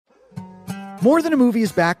More Than a Movie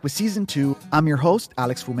is back with Season 2. I'm your host,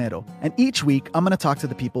 Alex Fumero, and each week I'm going to talk to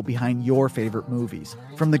the people behind your favorite movies.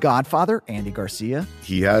 From The Godfather, Andy Garcia.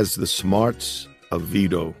 He has the smarts of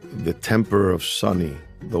Vito, the temper of Sonny,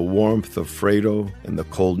 the warmth of Fredo, and the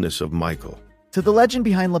coldness of Michael. To the legend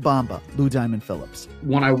behind La Bamba, Lou Diamond Phillips.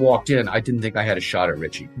 When I walked in, I didn't think I had a shot at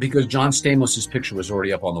Richie because John Stamos' picture was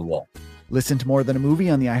already up on the wall. Listen to More Than a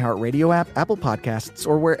Movie on the iHeartRadio app, Apple Podcasts,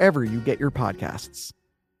 or wherever you get your podcasts.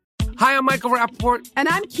 Hi, I'm Michael Rappaport. And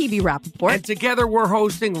I'm Kibi Rappaport. And together we're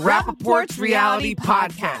hosting Rappaport's Reality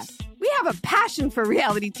Podcast. We have a passion for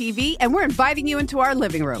reality TV, and we're inviting you into our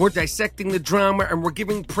living room. We're dissecting the drama, and we're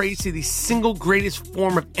giving praise to the single greatest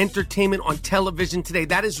form of entertainment on television today.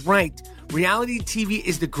 That is right. Reality TV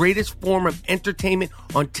is the greatest form of entertainment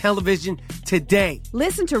on television today.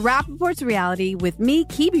 Listen to Rappaport's Reality with me,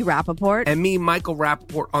 Kibi Rappaport. And me, Michael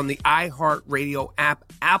Rappaport, on the iHeartRadio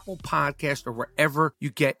app, Apple Podcast, or wherever you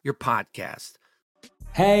get your podcast.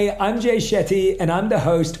 Hey, I'm Jay Shetty, and I'm the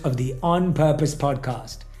host of the On Purpose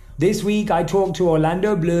podcast. This week, I talked to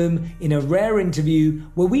Orlando Bloom in a rare interview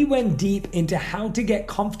where we went deep into how to get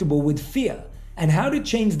comfortable with fear and how to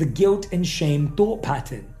change the guilt and shame thought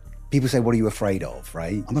pattern. People say, what are you afraid of,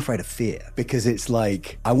 right? I'm afraid of fear because it's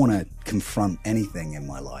like I want to confront anything in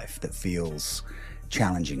my life that feels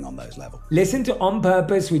challenging on those levels. Listen to On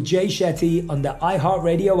Purpose with Jay Shetty on the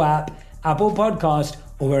iHeartRadio app, Apple Podcast,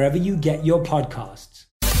 or wherever you get your podcasts.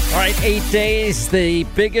 All right, 8 days, the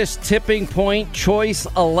biggest tipping point choice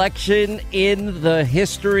election in the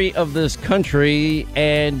history of this country,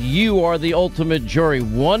 and you are the ultimate jury.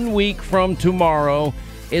 1 week from tomorrow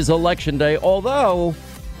is Election Day, although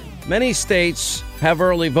many states have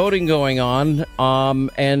early voting going on,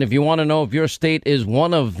 and if you want to know if your state is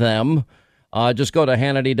one of them, just go to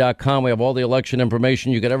Hannity.com. We have all the election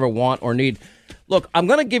information you could ever want or need. Look, I'm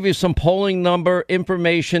going to give you some polling number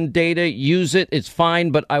information, data. Use it. It's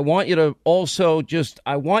fine. But I want you to also just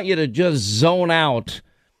zone out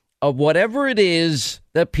of whatever it is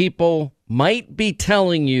that people might be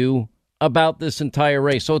telling you about this entire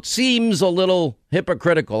race. So it seems a little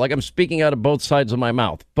hypocritical, like I'm speaking out of both sides of my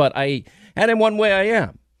mouth. And in one way I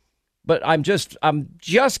am. But I'm just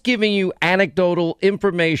giving you anecdotal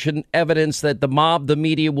information, evidence that the mob, the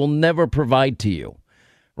media will never provide to you.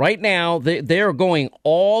 Right now, they're going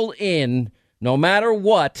all in, no matter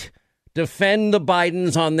what, defend the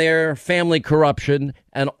Bidens on their family corruption,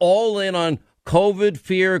 and all in on COVID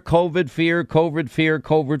fear, COVID fear, COVID fear,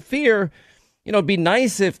 COVID fear. You know, it'd be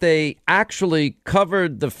nice if they actually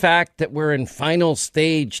covered the fact that we're in final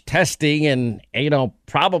stage testing, and, you know,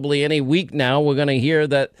 probably any week now we're going to hear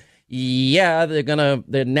that, yeah,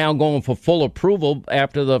 they're now going for full approval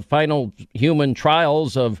after the final human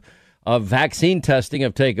trials of vaccine testing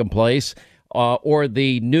have taken place, or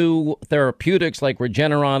the new therapeutics like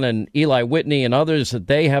Regeneron and Eli Whitney and others that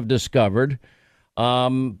they have discovered.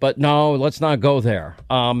 But no, let's not go there.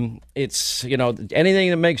 It's, you know, anything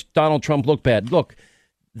that makes Donald Trump look bad. Look,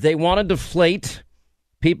 they want to deflate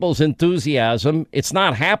people's enthusiasm. It's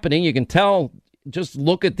not happening. You can tell. Just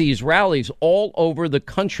look at these rallies all over the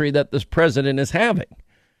country that this president is having.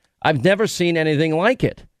 I've never seen anything like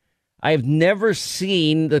it. I've never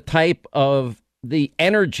seen the type of the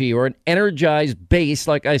energy or an energized base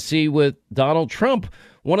like I see with Donald Trump.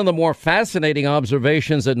 One of the more fascinating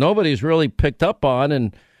observations that nobody's really picked up on,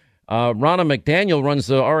 and Ronna McDaniel runs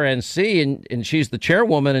the RNC, and she's the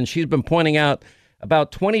chairwoman, and she's been pointing out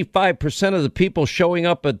about 25% of the people showing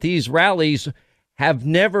up at these rallies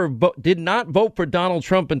did not vote for Donald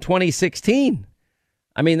Trump in 2016.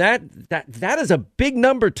 I mean, that is a big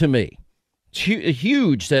number to me.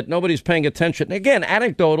 Huge that nobody's paying attention. Again,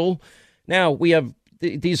 anecdotal. Now we have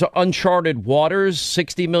these are uncharted waters.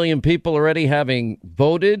 60 million people already having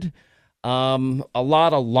voted. A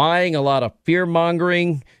lot of lying, a lot of fear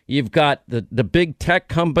mongering. You've got the big tech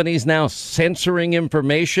companies now censoring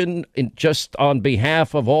information just on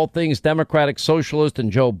behalf of all things Democratic, Socialist,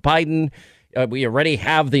 and Joe Biden. We already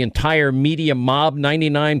have the entire media mob,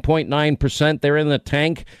 99.9%. They're in the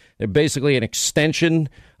tank. They're basically an extension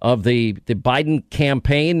of the Biden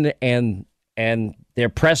campaign and their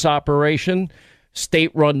press operation,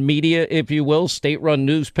 state-run media, if you will, state-run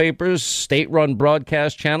newspapers, state-run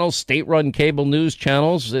broadcast channels, state-run cable news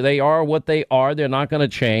channels. They are what they are. They're not going to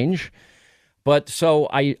change. But so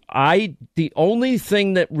the only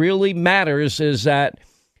thing that really matters is that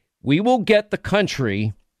we will get the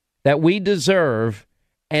country that we deserve,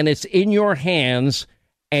 and it's in your hands,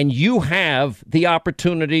 and you have the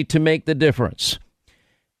opportunity to make the difference.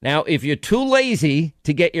 Now, if you're too lazy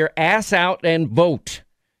to get your ass out and vote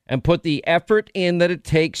and put the effort in that it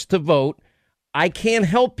takes to vote, I can't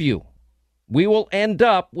help you. we will end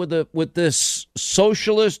up with this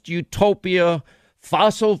socialist utopia,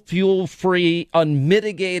 fossil fuel-free,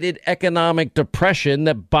 unmitigated economic depression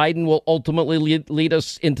that Biden will ultimately lead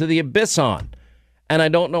us into the abyss on. And I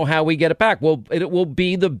don't know how we get it back. Well, it will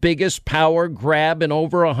be the biggest power grab in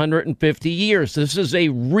over 150 years. This is a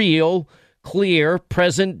real, clear,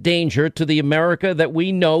 present danger to the America that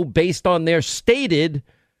we know based on their stated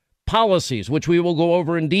policies, which we will go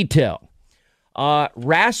over in detail.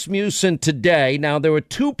 Rasmussen today. Now, there were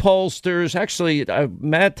two pollsters. Actually,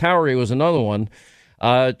 Matt Towery was another one.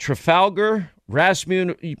 Trafalgar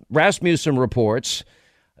Rasmussen reports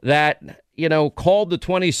that, called the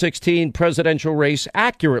 2016 presidential race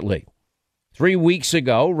accurately. 3 weeks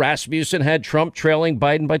ago, Rasmussen had Trump trailing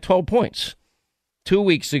Biden by 12 points. 2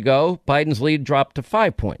 weeks ago, Biden's lead dropped to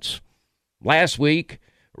 5 points. Last week,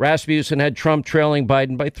 Rasmussen had Trump trailing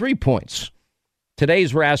Biden by 3 points.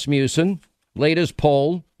 Today's Rasmussen, latest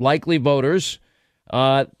poll, likely voters,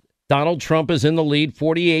 Donald Trump is in the lead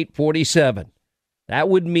 48-47. That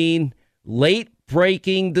would mean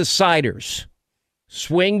late-breaking deciders,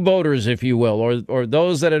 swing voters, if you will, or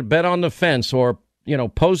those that had bet on the fence or,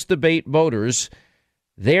 post-debate voters.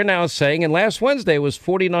 They're now saying, and last Wednesday was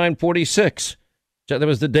 49-46. That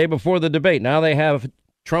was the day before the debate. Now they have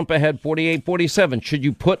Trump ahead 48-47. Should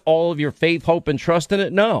you put all of your faith, hope, and trust in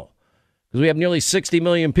it? No, because we have nearly 60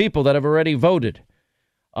 million people that have already voted.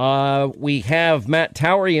 We have Matt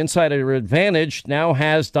Towery, Insider Advantage, now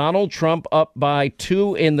has Donald Trump up by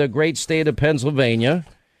 2 in the great state of Pennsylvania.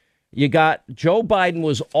 You got Joe Biden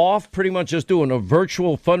was off pretty much just doing a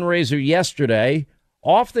virtual fundraiser yesterday,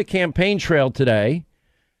 off the campaign trail today.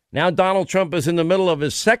 Now Donald Trump is in the middle of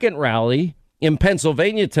his second rally in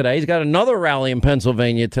Pennsylvania today. He's got another rally in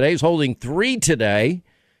Pennsylvania today. He's holding 3 today.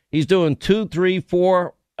 He's doing 2, 3,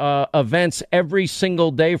 4 events every single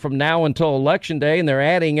day from now until Election Day, and they're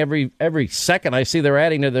adding every second. I see they're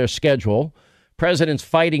adding to their schedule. President's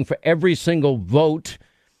fighting for every single vote.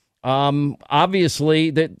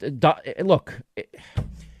 Obviously, look,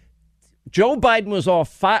 Joe Biden was off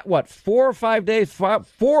 4 or 5 days,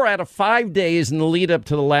 4 out of 5 days in the lead up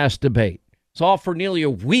to the last debate. It's off for nearly a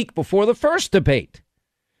week before the first debate.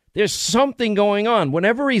 There's something going on.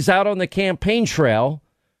 Whenever he's out on the campaign trail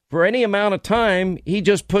for any amount of time, he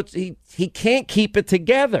can't keep it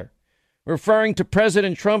together. Referring to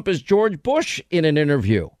President Trump as George Bush in an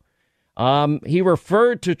interview. He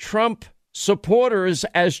referred to Trump supporters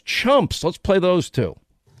as chumps. Let's play those two.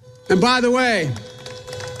 And by the way,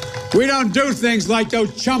 we don't do things like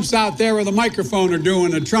those chumps out there with a microphone are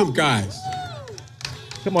doing, the Trump guys.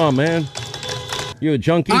 Come on, man. You a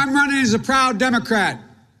junkie? I'm running as a proud Democrat,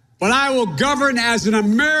 but I will govern as an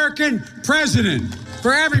American president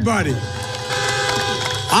for everybody.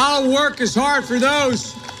 I'll work as hard for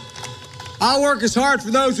those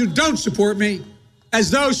who don't support me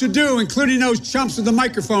as those who do, including those chumps with the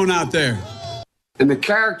microphone out there. And the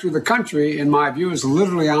character of the country, in my view, is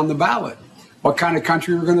literally on the ballot. What kind of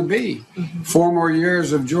country we're going to be. 4 more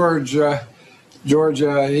years of Georgia, he's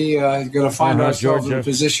going to find ourselves in a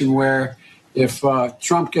position where if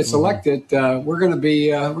Trump gets elected, we're going to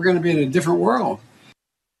be in a different world.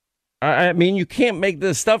 I mean, you can't make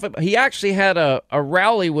this stuff up. He actually had a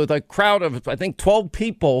rally with a crowd of, I think, 12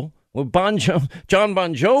 people with John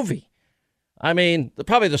Bon Jovi. I mean,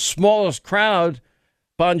 probably the smallest crowd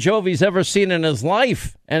Bon Jovi's ever seen in his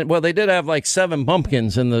life. And, well, they did have like 7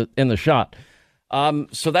 pumpkins in the shot.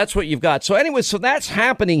 So that's what you've got. So anyway, so that's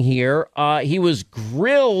happening here. He was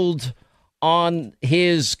grilled on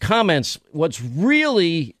his comments. What's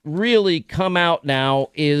really, really come out now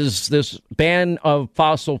is this ban of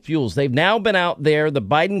fossil fuels. They've now been out there, the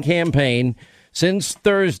Biden campaign, since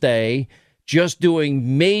Thursday, just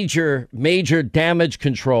doing major, major damage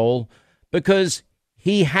control because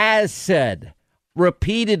he has said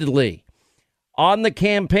repeatedly on the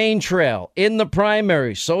campaign trail, in the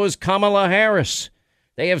primary, so is Kamala Harris.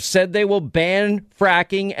 They have said they will ban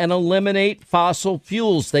fracking and eliminate fossil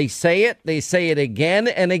fuels. They say it again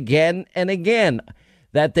and again and again,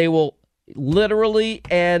 that they will literally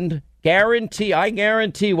I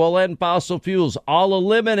guarantee we'll end fossil fuels. I'll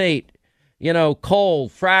eliminate, coal,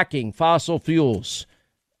 fracking, fossil fuels.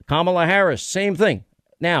 Kamala Harris, same thing.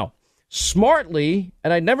 Now, smartly,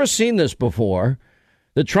 and I'd never seen this before,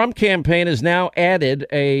 the Trump campaign has now added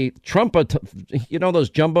a those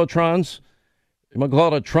Jumbotrons? I'm going to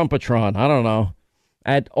call it a Trumpatron. I don't know.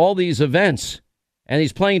 At all these events. And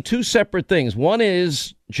he's playing 2 separate things. One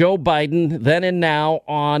is Joe Biden, then and now,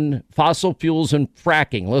 on fossil fuels and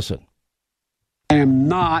fracking. Listen. I am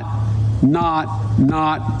not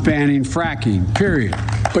banning fracking, period.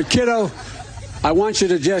 But, kiddo, I want you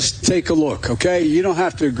to just take a look, okay? You don't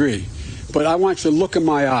have to agree. but I want you to look in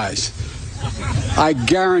my eyes. I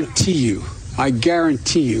guarantee you,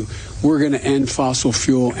 we're going to end fossil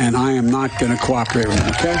fuel, and I am not going to cooperate with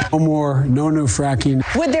it, okay? No more, no new fracking.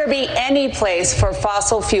 Would there be any place for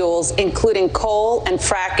fossil fuels, including coal and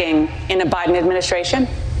fracking, in a Biden administration?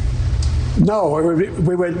 No,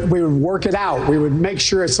 we would work it out. We would make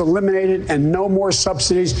sure it's eliminated and no more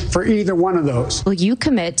subsidies for either one of those. Will you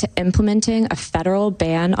commit to implementing a federal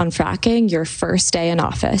ban on fracking your first day in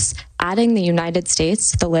office, adding the United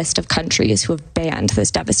States to the list of countries who have banned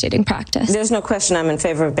this devastating practice? There's no question I'm in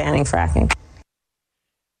favor of banning fracking.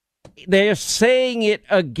 They're saying it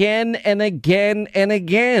again and again and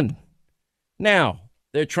again. Now,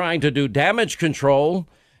 they're trying to do damage control.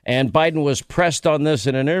 And Biden was pressed on this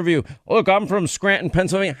in an interview. Look, I'm from Scranton,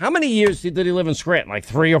 Pennsylvania. How many years did he live in Scranton? Like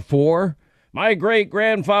 3 or 4? My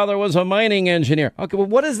great-grandfather was a mining engineer. Okay, well,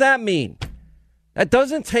 what does that mean? That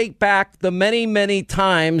doesn't take back the many, many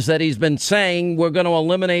times that he's been saying we're going to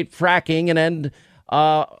eliminate fracking and end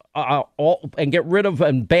and get rid of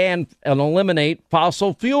and ban and eliminate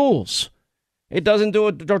fossil fuels. It doesn't do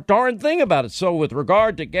a darn thing about it. So with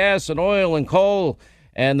regard to gas and oil and coal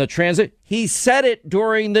and the transit, he said it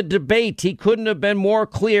during the debate. He couldn't have been more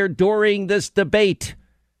clear during this debate.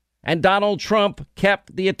 And Donald Trump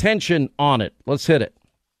kept the attention on it. Let's hit it.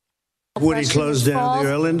 Would he close down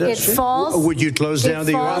the oil industry? Would you close down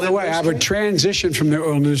the oil industry? By the way, I would transition from the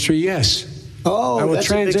oil industry, yes. Oh, I would that's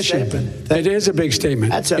transition. a big statement. It is a big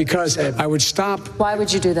statement. That's a because big statement. I would stop. Why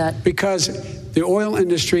would you do that? Because the oil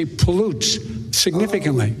industry pollutes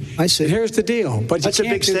significantly. I see. Here's the deal. But that's you a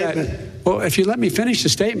can't big do statement. That. Well, if you let me finish the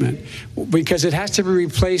statement, because it has to be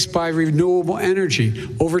replaced by renewable energy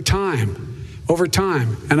over time.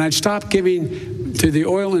 And I'd stop giving to the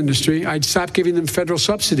oil industry. I'd stop giving them federal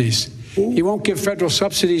subsidies. He won't give federal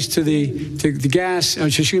subsidies to the gas.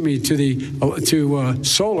 Excuse me, to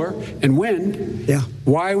solar and wind. Yeah.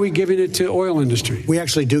 Why are we giving it to oil industry? We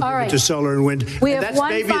actually do give it to solar and wind. We and have that's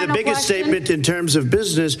one maybe the final biggest question. statement in terms of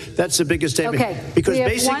business. That's the biggest statement. Okay. Because We have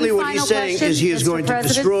basically one what he's final saying question, is he is Mr. going to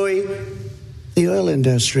President. destroy the oil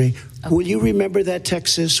industry. Okay. Will you remember that,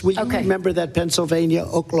 Texas? Will you remember that, Pennsylvania,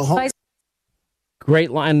 Oklahoma?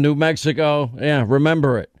 Great line, New Mexico. Yeah,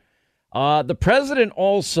 remember it. The president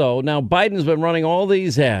also, now Biden's been running all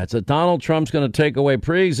these ads that Donald Trump's going to take away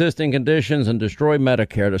pre-existing conditions and destroy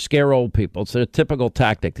Medicare to scare old people. It's a typical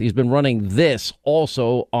tactic. He's been running this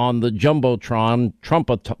also on the Jumbotron,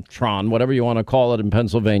 Trumpotron, whatever you want to call it in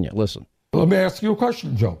Pennsylvania. Listen. Let me ask you a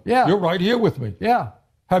question, Joe. Yeah. You're right here with me. Yeah.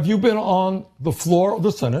 Have you been on the floor of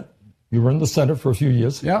the Senate? You were in the Senate for a few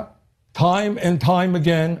years. Yeah. Time and time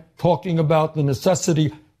again, talking about the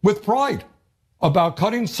necessity with pride about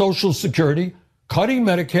cutting Social Security, cutting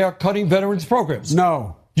Medicare, cutting veterans programs.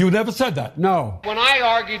 No. You never said that. No. When I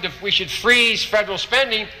argued that we should freeze federal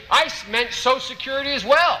spending, I meant Social Security as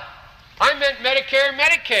well. I meant Medicare and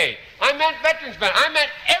Medicaid. I meant veterans benefits. I meant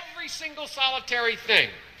every single solitary thing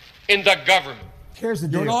in the government. Here's the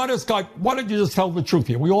You're deal. an honest guy. Why don't you just tell the truth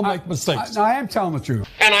here? We all make mistakes. I am telling the truth.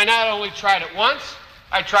 And I not only tried it once,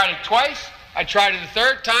 I tried it twice, I tried it a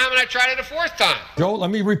third time, and I tried it a fourth time. Joe,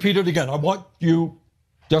 let me repeat it again. I want you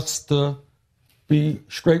just to be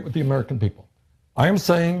straight with the American people. I am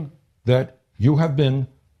saying that you have been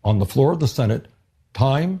on the floor of the Senate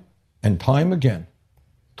time and time again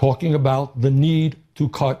talking about the need to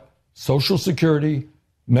cut Social Security,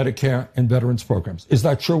 Medicare, and veterans programs. Is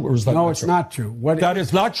that true or is that not true? No, it's not true. That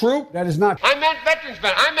is not true? That is not true. I meant veterans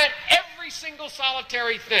benefits. I meant every single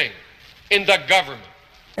solitary thing in the government.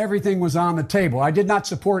 Everything was on the table. I did not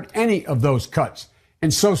support any of those cuts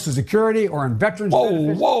in Social Security or in veterans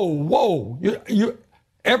benefits. Whoa.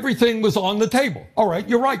 Everything was on the table. All right,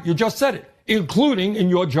 you're right. You just said it, including, in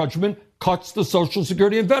your judgment, cuts to Social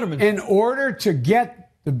Security and veterans. In order to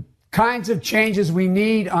get the kinds of changes we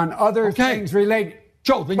need on other things related.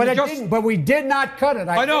 Joe, then but we did not cut it.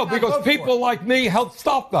 I know, because people like me helped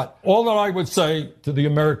stop that. All that I would say to the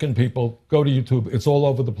American people, go to YouTube. It's all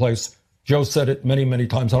over the place. Joe said it many, many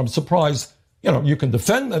times. And I'm surprised, you can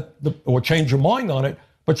defend that or change your mind on it,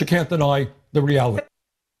 but you can't deny the reality.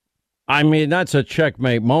 I mean, that's a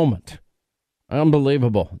checkmate moment.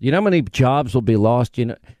 Unbelievable. You know how many jobs will be lost?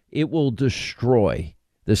 It will destroy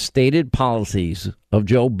the stated policies of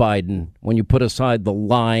Joe Biden when you put aside the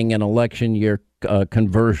lying and election year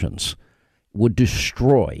conversions, would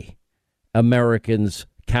destroy Americans'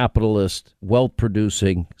 capitalist,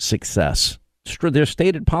 wealth-producing success. Their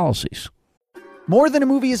stated policies. More Than a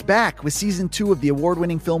Movie is back with season 2 of the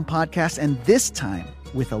award-winning film podcast, and this time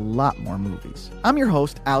with a lot more movies. I'm your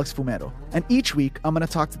host, Alex Fumero, and each week I'm going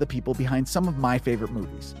to talk to the people behind some of my favorite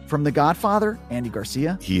movies. From The Godfather, Andy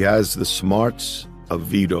Garcia. He has the smarts of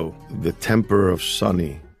Vito, the temper of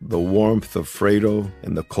Sonny, the warmth of Fredo,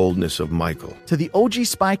 and the coldness of Michael. To the OG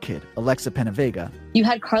Spy Kid, Alexa Penavega. You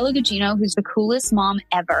had Carla Gugino, who's the coolest mom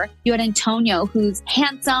ever. You had Antonio, who's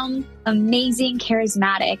handsome, amazing,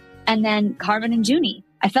 charismatic. And then Carmen and Junie.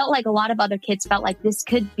 I felt like a lot of other kids felt like this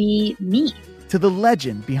could be me. To the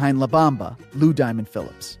legend behind La Bamba, Lou Diamond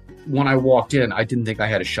Phillips. When I walked in, I didn't think I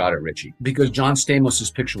had a shot at Richie because John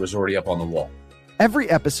Stamos' picture was already up on the wall. Every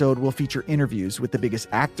episode will feature interviews with the biggest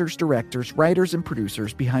actors, directors, writers, and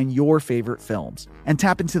producers behind your favorite films and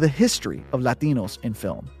tap into the history of Latinos in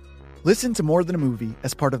film. Listen to More Than a Movie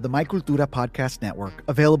as part of the My Cultura podcast network,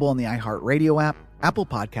 available on the iHeartRadio app, Apple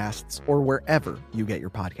Podcasts, or wherever you get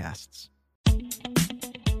your podcasts.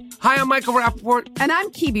 Hi, I'm Michael Rappaport. And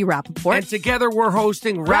I'm Kibi Rappaport. And together we're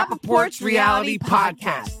hosting Rappaport's Reality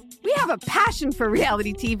Podcast. We have a passion for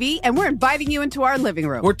reality TV, and we're inviting you into our living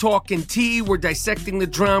room. We're talking tea, we're dissecting the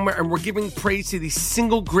drama, and we're giving praise to the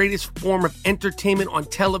single greatest form of entertainment on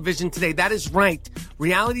television today. That is right.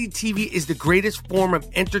 Reality TV is the greatest form of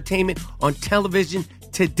entertainment on television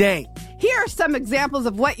today. Here are some examples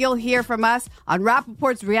of what you'll hear from us on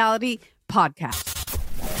Rappaport's Reality Podcast.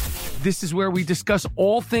 This is where we discuss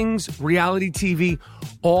all things reality TV,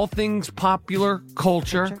 all things popular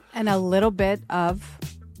culture. And a little bit of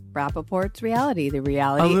Rappaport's reality, the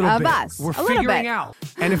reality of bit. us. We're figuring out.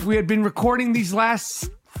 And if we had been recording these last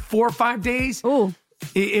 4 or 5 days,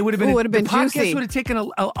 it would have been, the podcast juicy. Would have taken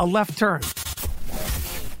a left turn.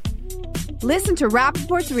 Listen to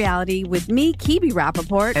Rappaport's Reality with me, Kibi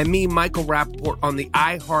Rappaport. And me, Michael Rappaport, on the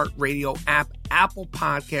iHeartRadio app, Apple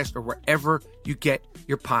Podcast, or wherever you get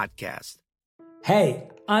your podcast. Hey,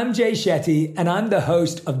 I'm Jay Shetty, and I'm the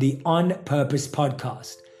host of the On Purpose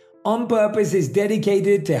podcast. On Purpose is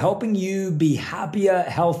dedicated to helping you be happier,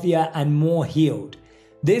 healthier, and more healed.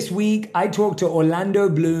 This week, I talked to Orlando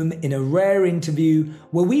Bloom in a rare interview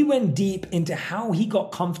where we went deep into how he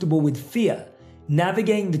got comfortable with fear,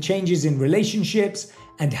 navigating the changes in relationships,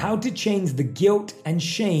 and how to change the guilt and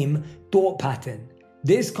shame thought pattern.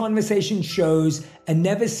 This conversation shows a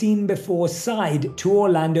never-seen-before side to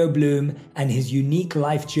Orlando Bloom and his unique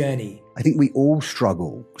life journey. I think we all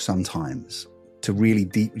struggle sometimes to really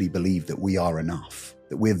deeply believe that we are enough,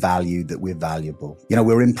 that we're valued, that we're valuable. You know,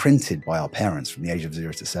 we're imprinted by our parents from the age of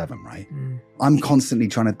 0 to 7, right? I'm constantly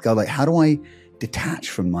trying to go like, how do I detach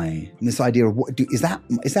from this idea of is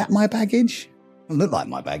that my baggage? It doesn't look like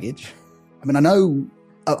my baggage. I mean, I know,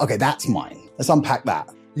 okay, that's mine. Let's unpack that.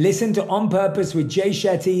 Listen to On Purpose with Jay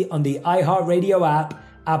Shetty on the iHeartRadio app,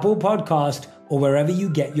 Apple Podcast, or wherever you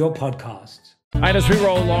get your podcasts. All right, as we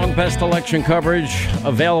roll along, best election coverage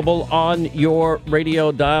available on your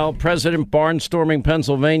radio dial. President barnstorming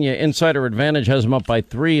Pennsylvania. Insider Advantage has him up by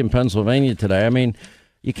 3 in Pennsylvania today. I mean,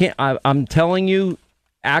 you can't, I'm telling you,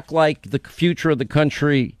 act like the future of the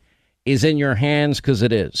country is in your hands, because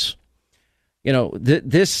it is. You know,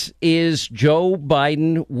 this is Joe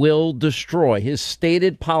Biden will destroy. His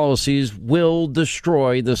stated policies will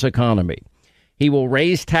destroy this economy. He will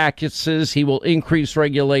raise taxes. He will increase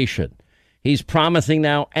regulation. He's promising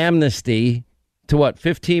now amnesty to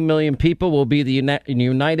 15 million people will be the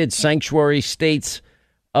United Sanctuary States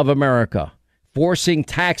of America, forcing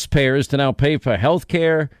taxpayers to now pay for health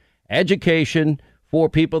care, education for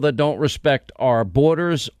people that don't respect our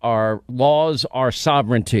borders, our laws, our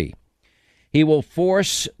sovereignty. He will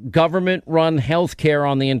force government-run health care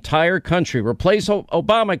on the entire country. Replace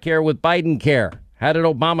Obamacare with Biden care. How did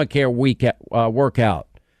Obamacare work out?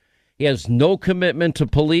 He has no commitment to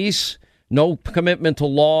police, no commitment to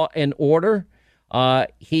law and order.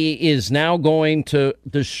 He is now going to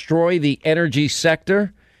destroy the energy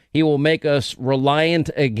sector. He will make us reliant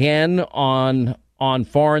again on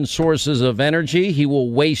foreign sources of energy. He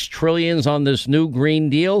will waste trillions on this new Green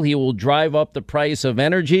Deal. He will drive up the price of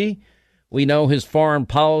energy. We know his foreign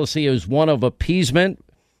policy is one of appeasement,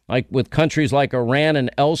 like with countries like Iran and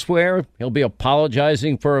elsewhere. He'll be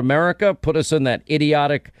apologizing for America, put us in that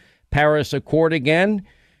idiotic Paris Accord again.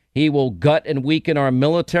 He will gut and weaken our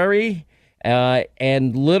military,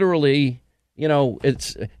 and literally, you know,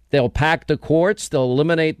 they'll pack the courts, they'll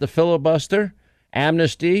eliminate the filibuster,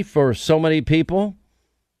 amnesty for so many people,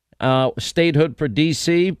 statehood for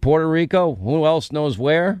D.C., Puerto Rico, who else knows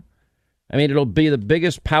where? I mean, it'll be the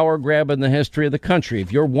biggest power grab in the history of the country.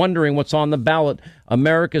 If you're wondering what's on the ballot,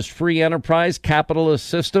 America's free enterprise capitalist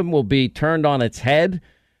system will be turned on its head.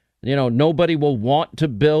 You know, nobody will want to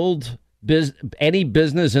build any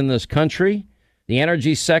business in this country. The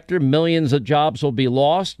energy sector, millions of jobs will be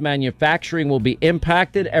lost. Manufacturing will be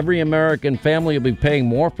impacted. Every American family will be paying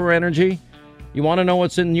more for energy. You want to know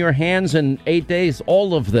what's in your hands in 8 days?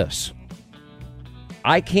 All of this.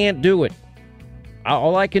 I can't do it.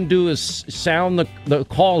 All I can do is sound the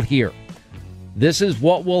call here. This is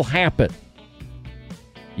what will happen.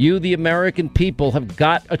 You, the American people, have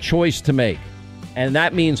got a choice to make, and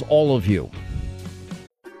that means all of you.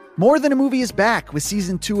 More Than a Movie is back with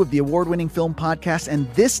season 2 of the award-winning film podcast, and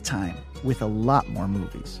this time with a lot more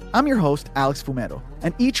movies. I'm your host, Alex Fumero,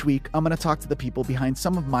 and each week I'm going to talk to the people behind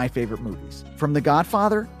some of my favorite movies. From The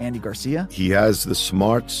Godfather, Andy Garcia. He has the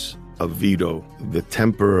smarts of Vito, the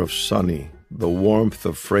temper of Sonny, the warmth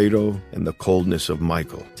of Fredo, and the coldness of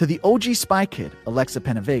Michael. To the OG Spy Kid, Alexa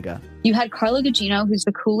Penavega. You had Carla Gugino, who's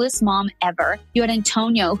the coolest mom ever. You had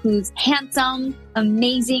Antonio, who's handsome,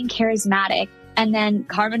 amazing, charismatic. And then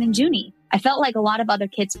Carmen and Junie. I felt like a lot of other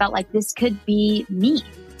kids felt like this could be me.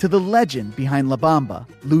 To the legend behind La Bamba,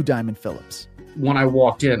 Lou Diamond Phillips. When I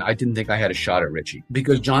walked in, I didn't think I had a shot at Richie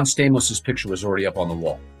because John Stamos' picture was already up on the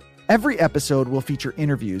wall. Every episode will feature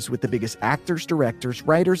interviews with the biggest actors, directors,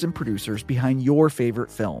 writers, and producers behind your favorite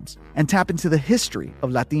films and tap into the history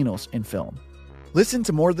of Latinos in film. Listen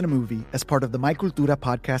to More Than a Movie as part of the My Cultura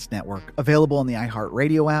Podcast Network, available on the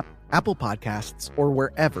iHeartRadio app, Apple Podcasts, or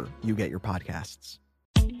wherever you get your podcasts.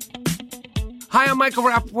 Hi, I'm Michael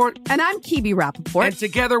Rappaport. And I'm Kibi Rappaport. And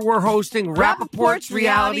together we're hosting Rappaport's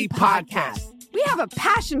Reality Podcast. We have a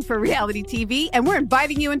passion for reality TV, and we're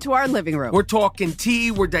inviting you into our living room. We're talking tea,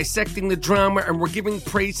 we're dissecting the drama, and we're giving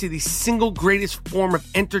praise to the single greatest form of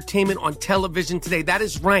entertainment on television today. That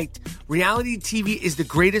is right. Reality TV is the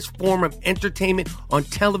greatest form of entertainment on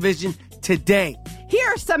television today. Here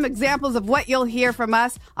are some examples of what you'll hear from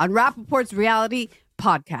us on Rappaport's Reality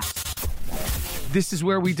Podcast. This is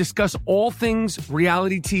where we discuss all things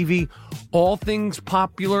reality TV, all things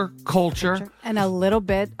popular culture. And a little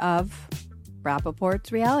bit of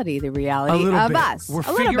Rappaport's reality, the reality of bit. us. We're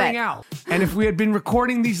figuring out. And if we had been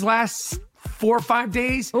recording these last 4 or 5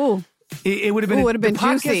 days, it would have been, the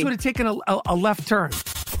podcast juicy. Would have taken a left turn.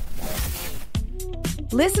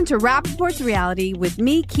 Listen to Rappaport's Reality with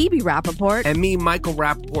me, Kibi Rappaport. And me, Michael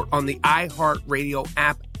Rappaport, on the iHeartRadio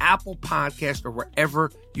app, Apple Podcast, or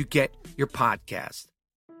wherever you get your podcast.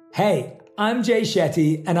 Hey, I'm Jay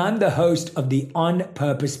Shetty, and I'm the host of the On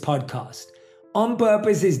Purpose podcast. On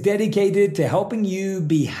Purpose is dedicated to helping you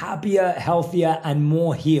be happier, healthier, and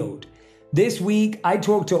more healed. This week, I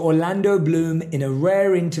talked to Orlando Bloom in a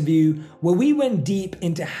rare interview where we went deep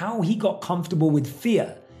into how he got comfortable with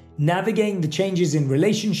fear, navigating the changes in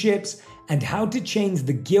relationships, and how to change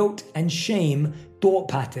the guilt and shame thought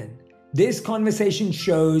pattern. This conversation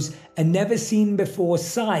shows a never-seen-before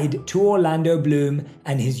side to Orlando Bloom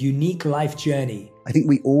and his unique life journey. I think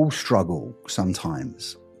we all struggle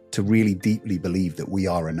sometimes to really deeply believe that we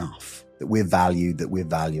are enough, that we're valued, that we're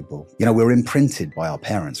valuable. You know, we're imprinted by our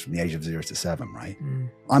parents from the age of 0 to 7, right?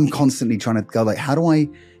 I'm constantly trying to go like, how do I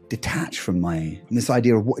detach from this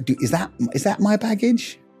idea of is that my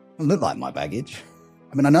baggage? It doesn't look like my baggage.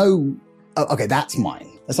 I mean, I know, okay, that's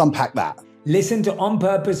mine. Let's unpack that. Listen to On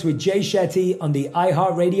Purpose with Jay Shetty on the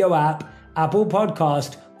iHeartRadio app, Apple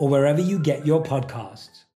Podcast, or wherever you get your podcasts.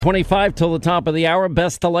 25 till the top of the hour.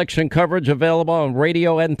 Best election coverage available on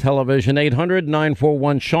radio and television.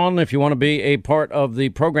 800-941-SEAN if you want to be a part of the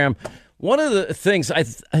program. One of the things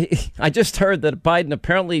I just heard that Biden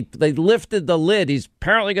apparently, they lifted the lid. He's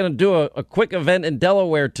apparently going to do a quick event in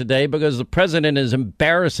Delaware today because the president is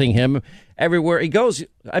embarrassing him everywhere he goes.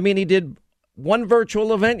 I mean, he did one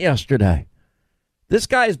virtual event yesterday. This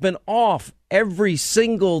guy's been off every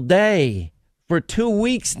single day for 2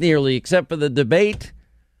 weeks nearly, except for the debate.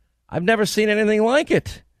 I've never seen anything like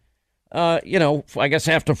it. I guess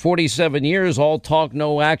after 47 years, all talk,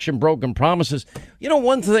 no action, broken promises. You know,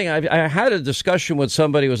 one thing, I had a discussion with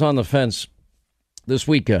somebody who was on the fence this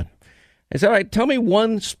weekend. I said, all right, tell me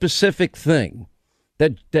one specific thing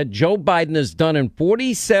that Joe Biden has done in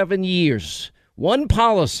 47 years, one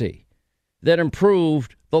policy that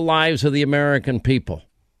improved the lives of the American people.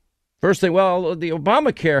 First thing, well, the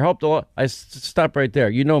Obamacare helped a lot. I stop right there.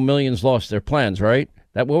 You know, millions lost their plans, right?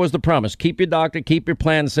 What was the promise? Keep your doctor, keep your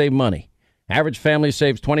plan, save money. Average family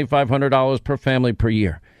saves $2,500 per family per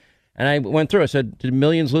year. And I went through, I said, did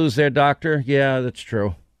millions lose their doctor? Yeah, that's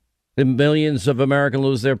true. Did millions of Americans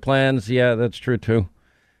lose their plans? Yeah, that's true, too.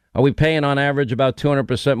 Are we paying on average about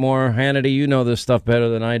 200% more? Hannity, you know this stuff better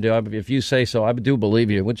than I do. If you say so, I do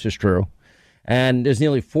believe you, which is true. And there's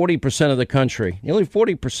nearly 40% of the country, nearly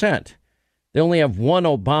 40%. They only have one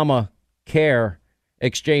Obamacare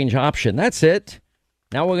exchange option. That's it.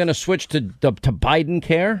 Now we're going to switch to Biden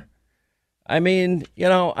care. I mean, you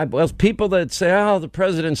know, people that say, oh, the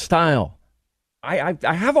president's style. I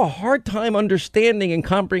have a hard time understanding and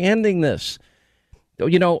comprehending this.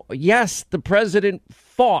 You know, yes, the president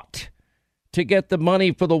fought to get the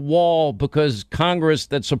money for the wall because Congress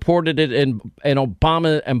that supported it in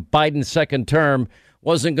Obama and Biden's second term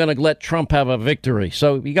wasn't going to let Trump have a victory.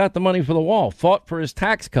 So he got the money for the wall, fought for his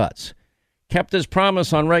tax cuts, kept his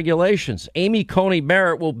promise on regulations. Amy Coney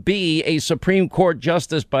Barrett will be a Supreme Court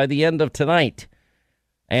justice by the end of tonight.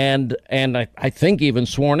 And I think even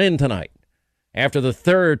sworn in tonight. After the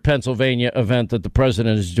third Pennsylvania event that the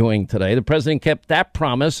president is doing today, the president kept that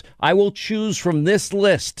promise. I will choose from this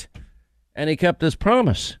list. And he kept his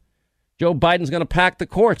promise. Joe Biden's going to pack the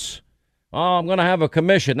courts. Oh, I'm going to have a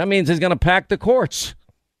commission. That means he's going to pack the courts.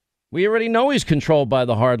 We already know he's controlled by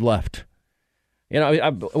the hard left. You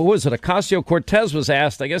know, what was it? Ocasio-Cortez was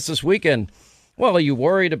asked, I guess this weekend, well, are you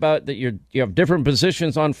worried about that you have different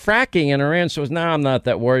positions on fracking? And her answer was, no, I'm not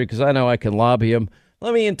that worried because I know I can lobby him.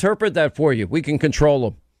 Let me interpret that for you. We can control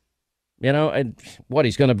him. You know, and what,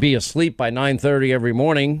 he's going to be asleep by 9:30 every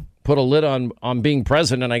morning. Put a lid on being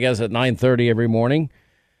president, I guess, at 9:30 every morning.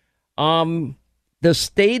 The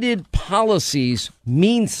stated policies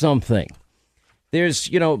mean something. There's,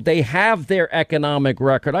 you know, they have their economic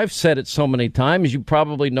record. I've said it so many times. You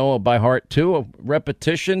probably know it by heart, too. A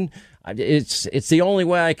repetition. It's the only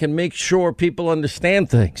way I can make sure people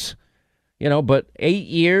understand things. You know, but 8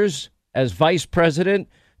 years as vice president,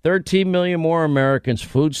 13 million more Americans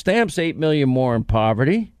food stamps, 8 million more in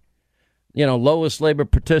poverty. You know, lowest labor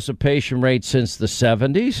participation rate since the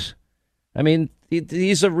 70s. I mean,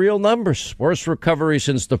 these are real numbers. Worst recovery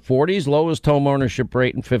since the 40s. Lowest home ownership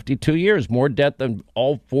rate in 52 years. More debt than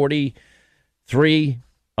all 43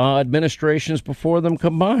 administrations before them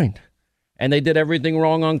combined. And they did everything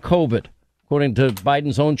wrong on COVID, according to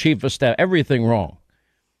Biden's own chief of staff. Everything wrong.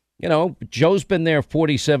 You know, Joe's been there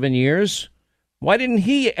 47 years. Why didn't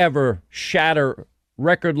he ever shatter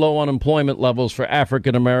record low unemployment levels for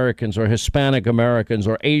African Americans or Hispanic Americans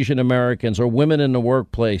or Asian Americans or women in the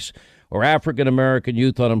workplace or African American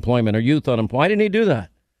youth unemployment or youth unemployment? Why didn't he do that?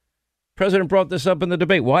 The president brought this up in the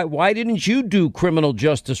debate. Why didn't you do criminal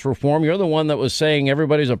justice reform? You're the one that was saying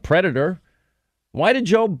everybody's a predator. Why did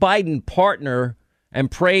Joe Biden partner and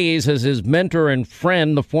praise as his mentor and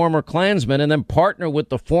friend the former Klansman and then partner with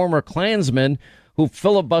the former Klansman who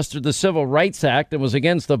filibustered the Civil Rights Act and was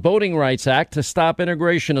against the Voting Rights Act to stop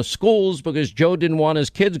integration of schools because Joe didn't want his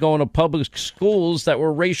kids going to public schools that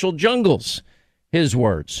were racial jungles, his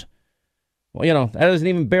words. Well, you know, that doesn't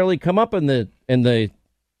even barely come up in the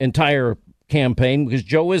entire campaign because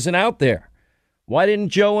Joe isn't out there. Why didn't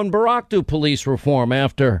Joe and Barack do police reform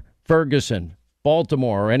after Ferguson,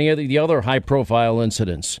 Baltimore, or any of the other high-profile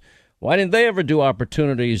incidents? Why didn't they ever do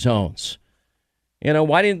opportunity zones? You know,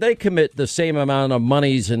 why didn't they commit the same amount of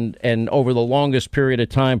monies and over the longest period of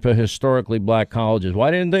time for historically black colleges?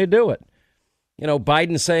 Why didn't they do it? You know,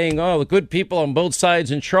 Biden saying, oh, the good people on both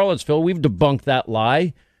sides in Charlottesville, we've debunked that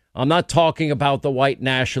lie. I'm not talking about the white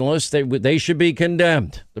nationalists. They should be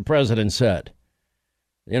condemned, the president said.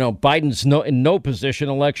 You know, Biden's in no position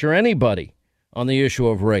to lecture anybody on the issue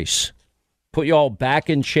of race. Put you all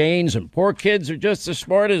back in chains, and poor kids are just as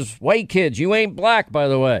smart as white kids. You ain't black, by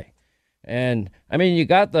the way. And, I mean, you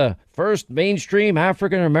got the first mainstream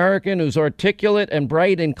African-American who's articulate and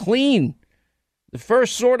bright and clean. The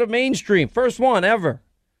first sort of mainstream, first one ever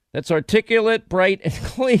that's articulate, bright, and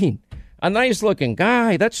clean. A nice-looking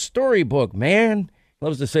guy. That's storybook, man.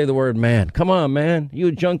 Loves to say the word man. Come on, man. You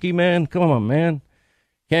a junkie, man? Come on, man.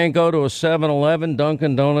 Can't go to a 7-Eleven,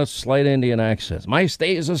 Dunkin' Donuts, slight Indian accent. My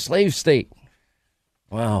state is a slave state.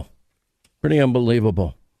 Wow. Pretty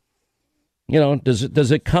unbelievable. You know,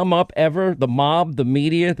 does it come up ever? The mob, the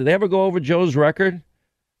media, did they ever go over Joe's record?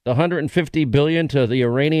 The $150 billion to the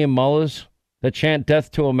Iranian mullahs that chant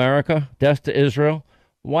death to America, death to Israel.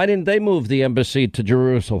 Why didn't they move the embassy to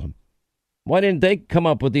Jerusalem? Why didn't they come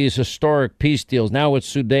up with these historic peace deals? Now it's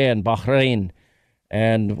Sudan, Bahrain,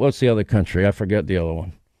 and what's the other country? I forget the other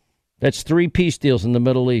one. That's 3 peace deals in the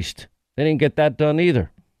Middle East. They didn't get that done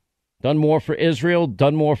either. Done more for Israel,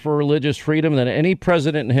 done more for religious freedom than any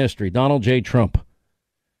president in history, Donald J. Trump.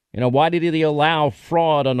 You know, why did he allow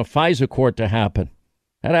fraud on the FISA court to happen?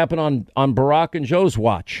 That happened on Barack and Joe's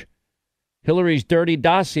watch. Hillary's dirty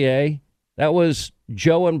dossier, that was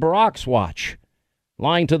Joe and Barack's watch.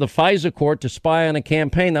 Lying to the FISA court to spy on a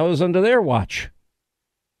campaign, that was under their watch.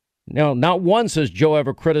 Now, not once has Joe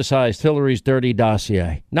ever criticized Hillary's dirty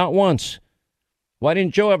dossier. Not once. Why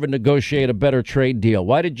didn't Joe ever negotiate a better trade deal?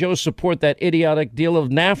 Why did Joe support that idiotic deal of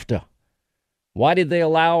NAFTA? Why did they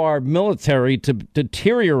allow our military to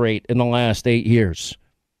deteriorate in the last 8 years?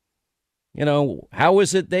 You know, how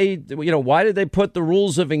is it why did they put the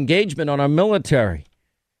rules of engagement on our military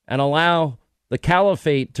and allow the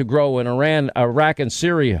caliphate to grow in Iran, Iraq, and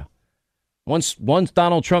Syria? Once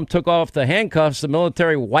Donald Trump took off the handcuffs, the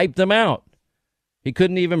military wiped him out. He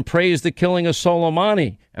couldn't even praise the killing of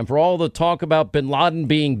Soleimani. And for all the talk about bin Laden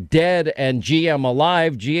being dead and GM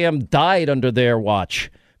alive, GM died under their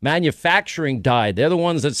watch. Manufacturing died. They're the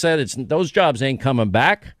ones that said those jobs ain't coming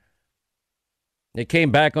back. They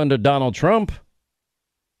came back under Donald Trump.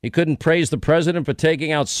 He couldn't praise the president for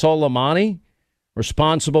taking out Soleimani,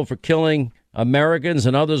 responsible for killing Americans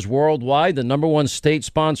and others worldwide, the number one state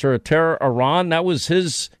sponsor of terror, Iran. That was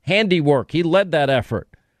his handiwork. He led that effort.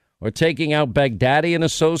 Or taking out Baghdadi and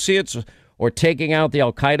associates, or taking out the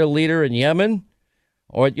al-Qaeda leader in Yemen.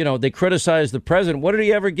 Or, they criticized the president. What did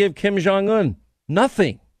he ever give Kim Jong-un?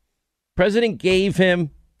 Nothing. President gave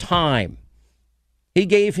him time. He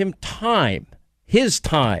gave him time. His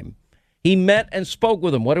time. He met and spoke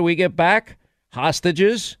with him. What do we get back?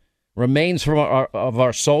 Hostages, remains of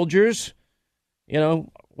our soldiers.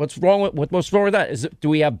 What's wrong with that? Do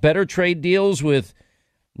we have better trade deals with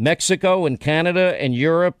Mexico and Canada and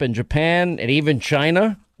Europe and Japan and even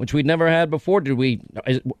China, which we'd never had before?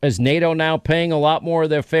 Is NATO now paying a lot more of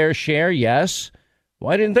their fair share? Yes.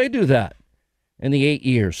 Why didn't they do that in the 8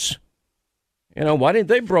 years? Why didn't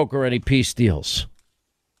they broker any peace deals?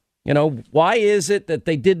 Why is it that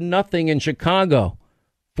they did nothing in Chicago?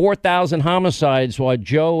 4,000 homicides while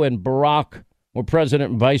Joe and Barack were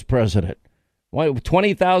president and vice president. Why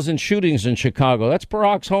 20,000 shootings in Chicago? That's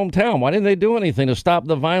Barack's hometown. Why didn't they do anything to stop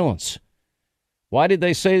the violence? Why did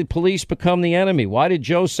they say police become the enemy? Why did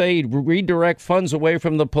Joe say he'd redirect funds away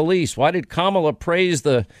from the police? Why did Kamala praise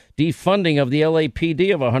the defunding of the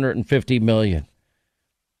LAPD of $150 million?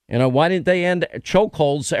 Why didn't they end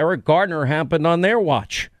chokeholds? Eric Gardner happened on their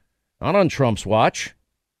watch, not on Trump's watch.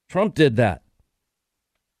 Trump did that.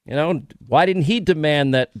 Why didn't he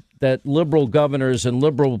demand that liberal governors and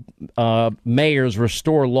liberal mayors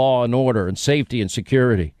restore law and order and safety and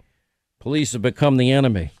security? Police have become the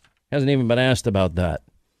enemy. Hasn't even been asked about that.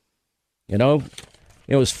 It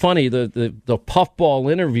was funny, the puffball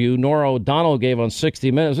interview Norah O'Donnell gave on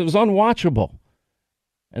 60 Minutes. It was unwatchable.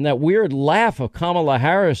 And that weird laugh of Kamala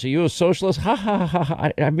Harris, are you a socialist? Ha, ha, ha,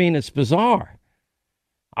 ha. I mean, it's bizarre.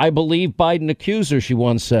 I believe Biden accuser, she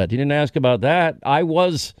once said. He didn't ask about that. I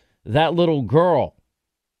was that little girl,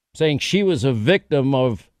 saying she was a victim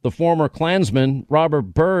of the former Klansman, Robert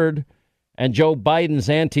Byrd, and Joe Biden's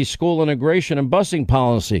anti-school integration and busing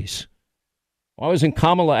policies. Why wasn't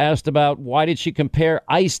Kamala asked about why did she compare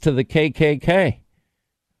ICE to the KKK?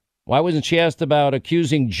 Why wasn't she asked about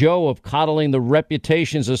accusing Joe of coddling the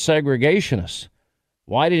reputations of segregationists?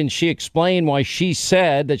 Why didn't she explain why she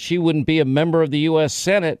said that she wouldn't be a member of the U.S.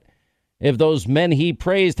 Senate if those men he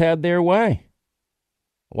praised had their way?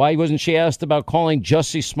 Why wasn't she asked about calling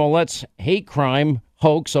Jussie Smollett's hate crime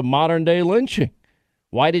hoax a modern-day lynching?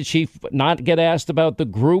 Why did she not get asked about the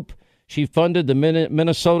group she funded, the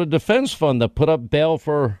Minnesota Defense Fund, that put up bail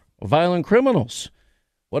for violent criminals?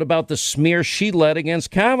 What about the smear she led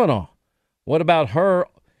against Kavanaugh? What about her,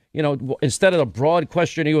 instead of the broad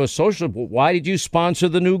question, are you a socialist? Why did you sponsor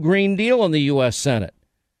the new Green Deal in the U.S. Senate?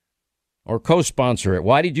 Or co-sponsor it?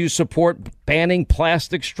 Why did you support banning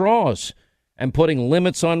plastic straws and putting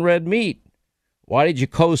limits on red meat? Why did you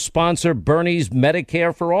co-sponsor Bernie's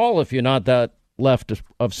Medicare for All if you're not that left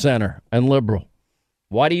of center and liberal?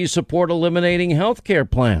 Why do you support eliminating health care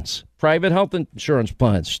plans, private health insurance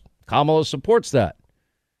plans? Kamala supports that.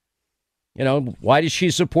 Why does she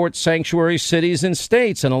support sanctuary cities and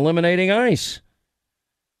states and eliminating ICE?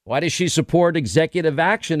 Why does she support executive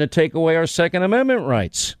action to take away our Second Amendment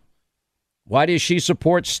rights? Why does she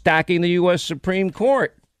support stacking the U.S. Supreme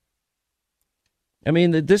Court? I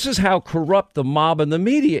mean, this is how corrupt the mob and the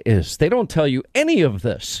media is. They don't tell you any of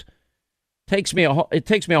this. It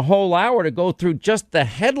takes me a whole hour to go through just the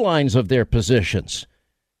headlines of their positions.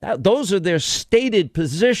 Those are their stated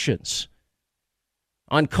positions.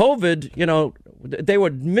 On COVID, they were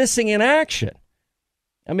missing in action.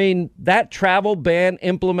 I mean, that travel ban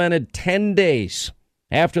implemented 10 days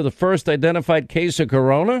after the first identified case of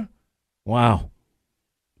corona. Wow.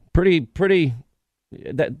 Pretty, I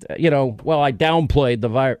downplayed the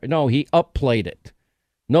virus. No, he upplayed it.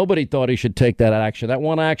 Nobody thought he should take that action. That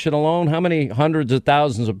one action alone, how many hundreds of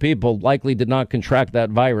thousands of people likely did not contract that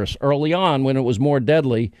virus early on when it was more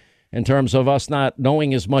deadly, in terms of us not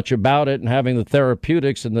knowing as much about it and having the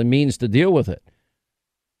therapeutics and the means to deal with it?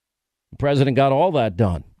 The president got all that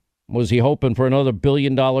done. Was he hoping for another $1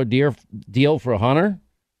 billion deal for Hunter?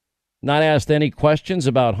 Not asked any questions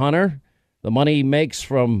about Hunter, the money he makes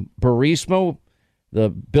from Burisma, the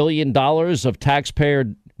 $1 billion of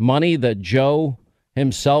taxpayer money that Joe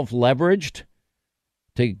himself leveraged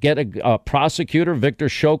to get a prosecutor, Viktor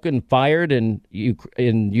Shokin, fired in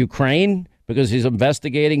Ukraine because he's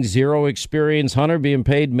investigating zero experience Hunter being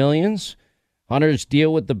paid millions. Hunter's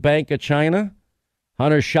deal with the Bank of China.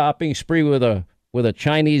 Hunter's shopping spree with a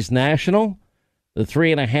Chinese national. The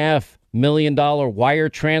 $3.5 million wire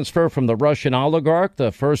transfer from the Russian oligarch,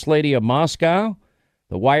 the First Lady of Moscow.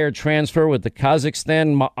 The wire transfer with the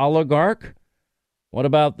Kazakhstan oligarch. What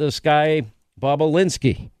about this guy,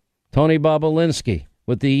 Bobolinsky, Tony Bobolinsky,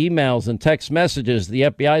 with the emails and text messages the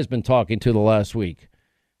FBI's been talking to the last week?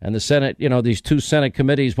 And the Senate, these two Senate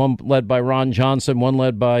committees, one led by Ron Johnson, one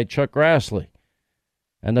led by Chuck Grassley.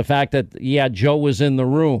 And the fact that, Joe was in the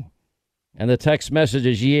room. And the text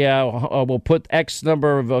messages, we'll put X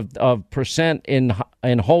number of percent in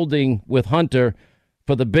holding with Hunter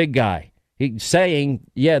for the big guy. He's saying,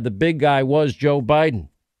 the big guy was Joe Biden.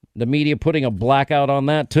 The media putting a blackout on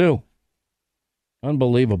that, too.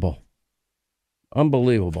 Unbelievable.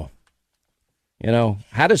 Unbelievable.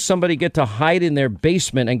 How does somebody get to hide in their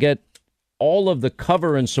basement and get all of the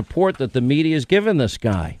cover and support that the media has given this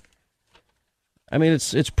guy? I mean,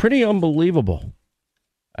 it's pretty unbelievable.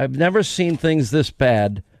 I've never seen things this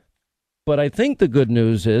bad. But I think the good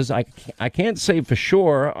news is I can't say for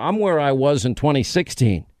sure I'm where I was in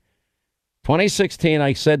 2016. 2016,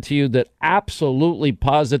 I said to you that absolutely,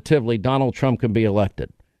 positively, Donald Trump can be elected.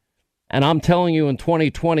 And I'm telling you in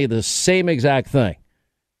 2020, the same exact thing.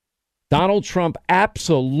 Donald Trump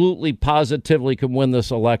absolutely, positively can win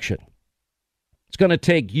this election. It's going to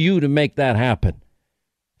take you to make that happen.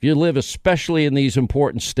 If you live especially in these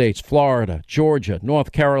important states, Florida, Georgia,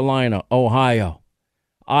 North Carolina, Ohio,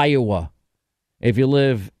 Iowa. If you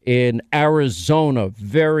live in Arizona,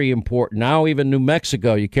 very important. Now even New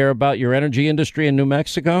Mexico. You care about your energy industry in New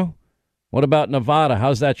Mexico? What about Nevada?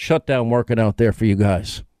 How's that shutdown working out there for you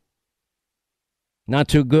guys? Not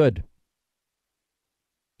too good.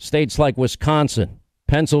 States like Wisconsin,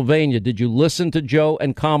 Pennsylvania. Did you listen to Joe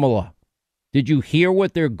and Kamala? Did you hear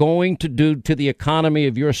what they're going to do to the economy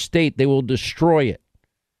of your state? They will destroy it.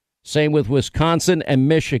 Same with Wisconsin and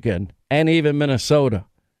Michigan and even Minnesota.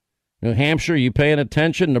 New Hampshire, you paying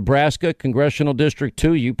attention? Nebraska, Congressional District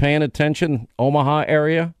 2, you paying attention? Omaha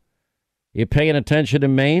area? You paying attention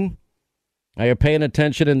in Maine? Are you paying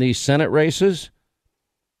attention in these Senate races?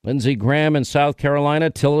 Lindsey Graham in South Carolina,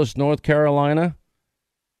 Tillis, North Carolina,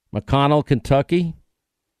 McConnell, Kentucky.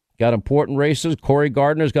 Got important races. Cory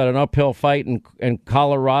Gardner's got an uphill fight in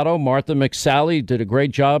Colorado. Martha McSally did a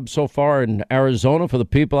great job so far in Arizona for the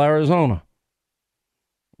people of Arizona.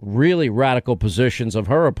 Really radical positions of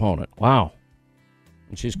her opponent. Wow.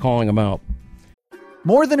 And she's calling them out.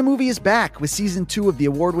 More Than a Movie is back with season 2 of the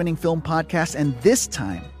award-winning film podcast, and this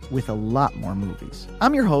time with a lot more movies.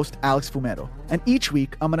 I'm your host, Alex Fumero, and each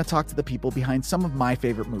week I'm going to talk to the people behind some of my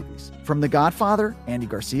favorite movies. From The Godfather, Andy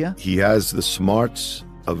Garcia. He has the smarts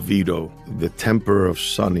of Vito, the temper of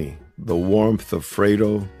Sonny, the warmth of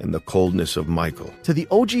Fredo, and the coldness of Michael. To the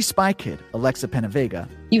OG Spy Kid, Alexa Penavega.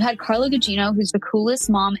 You had Carla Gugino, who's the coolest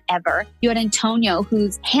mom ever. You had Antonio,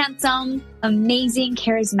 who's handsome, amazing,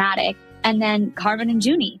 charismatic. And then Carmen and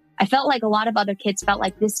Junie. I felt like a lot of other kids felt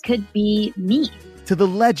like this could be me. To the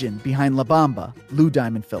legend behind La Bamba, Lou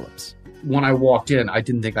Diamond Phillips. When I walked in, I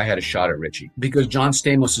didn't think I had a shot at Richie because John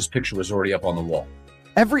Stamos' picture was already up on the wall.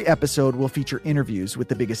 Every episode will feature interviews with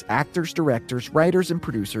the biggest actors, directors, writers, and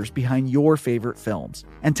producers behind your favorite films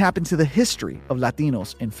and tap into the history of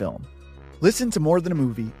Latinos in film. Listen to More Than a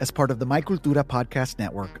Movie as part of the My Cultura Podcast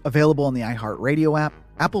Network, available on the iHeartRadio app,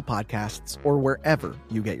 Apple Podcasts, or wherever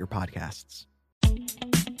you get your podcasts.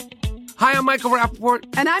 Hi, I'm Michael Rappaport.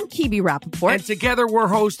 And I'm Kibi Rappaport. And together we're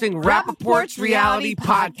hosting Rappaport's Reality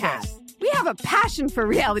Podcast. We have a passion for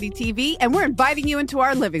reality TV, and we're inviting you into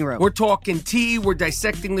our living room. We're talking tea, we're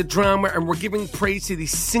dissecting the drama, and we're giving praise to the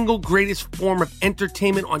single greatest form of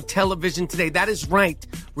entertainment on television today. That is right.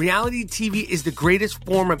 Reality TV is the greatest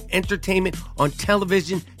form of entertainment on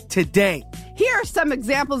television today. Here are some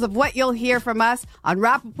examples of what you'll hear from us on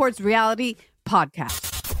Rappaport's Reality Podcast.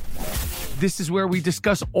 This is where we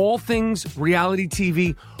discuss all things reality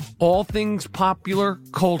TV, all things popular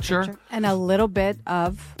culture. And a little bit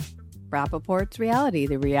of Rappaport's reality,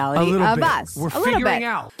 the reality of bit. Us. We're figuring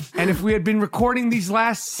out. And if we had been recording these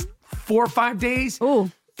last 4 or 5 days,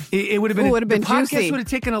 it would have been, the podcast juicy. would have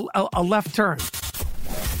taken a left turn.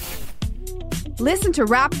 Listen to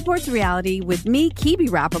Rappaport's Reality with me, Kibi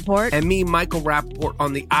Rappaport. And me, Michael Rappaport,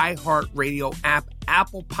 on the iHeartRadio app,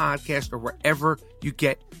 Apple Podcast, or wherever you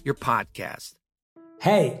get your podcast.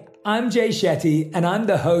 Hey, I'm Jay Shetty, and I'm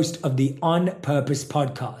the host of the On Purpose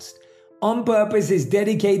podcast. On Purpose is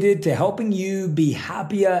dedicated to helping you be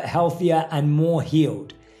happier, healthier, and more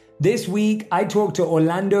healed. This week, I talked to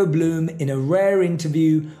Orlando Bloom in a rare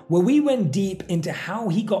interview where we went deep into how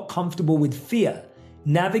he got comfortable with fear,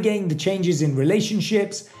 navigating the changes in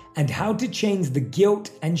relationships, and how to change the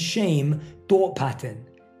guilt and shame thought pattern.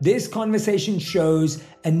 This conversation shows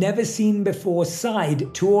a never-seen-before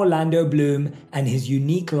side to Orlando Bloom and his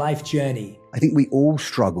unique life journey. I think we all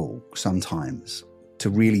struggle sometimes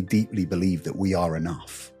to really deeply believe that we are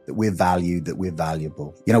enough, that we're valued, that we're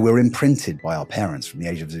valuable. You know, we're imprinted by our parents from the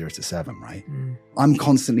age of 0 to 7, right? I'm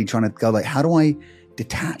constantly trying to go like, how do I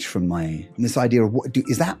detach from this idea of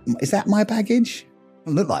is that my baggage? It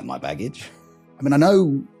doesn't look like my baggage. I mean, I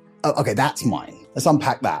know, okay, that's mine. Let's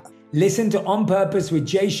unpack that. Listen to On Purpose with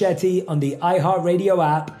Jay Shetty on the iHeartRadio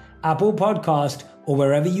app, Apple Podcast, or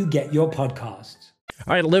wherever you get your podcasts.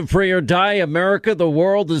 All right, live free or die, America. The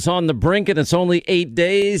world is on the brink, and it's only 8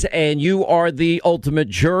 days, and you are the ultimate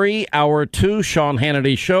jury. Hour 2, Sean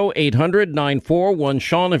Hannity Show,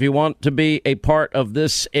 800-941-SEAN, if you want to be a part of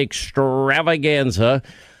this extravaganza.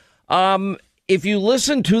 If you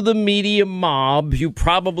listen to the media mob, you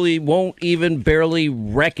probably won't even barely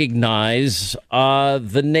recognize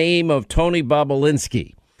the name of Tony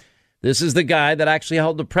Bobulinski. This is the guy that actually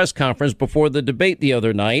held the press conference before the debate the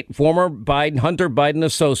other night, former Hunter Biden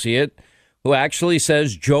associate, who actually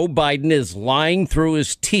says Joe Biden is lying through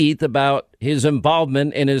his teeth about his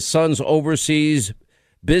involvement in his son's overseas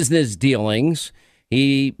business dealings.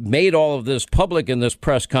 He made all of this public in this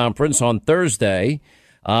press conference on Thursday.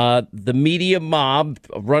 The media mob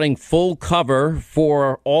running full cover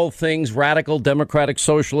for all things radical, democratic,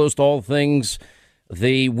 socialist, all things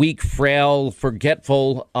the weak, frail,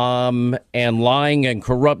 forgetful, and lying and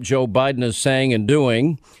corrupt Joe Biden is saying and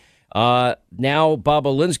doing. Now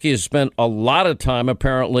Bobulinski has spent a lot of time,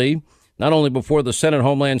 apparently, not only before the Senate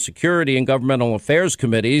Homeland Security and Governmental Affairs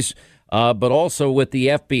Committees, but also with the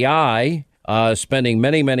FBI, spending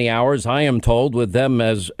many, many hours, I am told, with them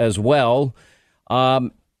as well.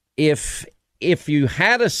 If you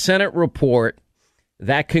had a Senate report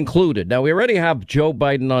that concluded, now we already have Joe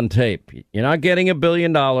Biden on tape. You're not getting $1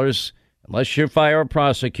 billion unless you fire a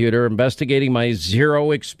prosecutor investigating my zero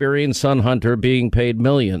experience son Hunter being paid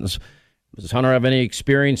millions. Does Hunter have any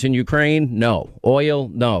experience in Ukraine? No. Oil?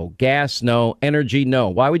 No. Gas? No. Energy? No.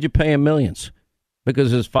 Why would you pay him millions? Because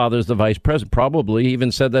his father's the vice president. Probably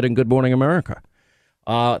even said that in Good Morning America.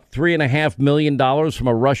 $3.5 million from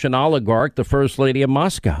a Russian oligarch, the first lady of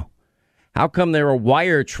Moscow. How come there are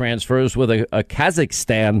wire transfers with a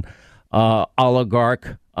Kazakhstan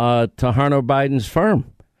oligarch to Hunter Biden's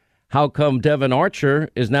firm? How come Devin Archer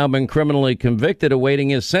has now been criminally convicted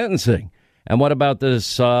awaiting his sentencing? And what about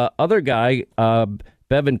this other guy,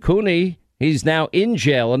 Bevan Cooney? He's now in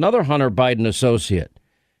jail, another Hunter Biden associate.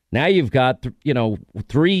 Now you've got,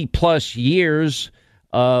 3+ years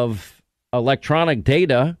of electronic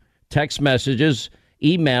data, text messages,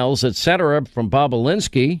 emails, etc., from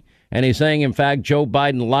Bobulinski. And he's saying, in fact, Joe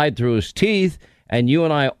Biden lied through his teeth. And you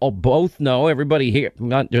and I all both know, everybody here,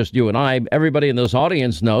 not just you and I, everybody in this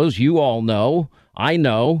audience knows, you all know, I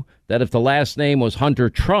know, that if the last name was Hunter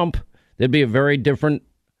Trump, there'd be a very different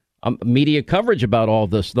media coverage about all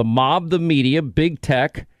this. The mob, the media, big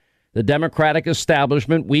tech, the Democratic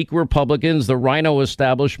establishment, weak Republicans, the rhino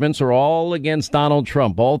establishments are all against Donald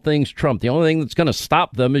Trump, all things Trump. The only thing that's going to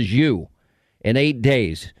stop them is you. In 8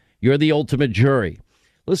 days, you're the ultimate jury.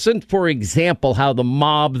 Listen, for example, how the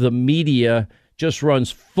mob, the media, just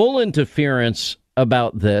runs full interference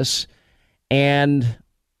about this and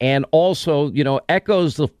also,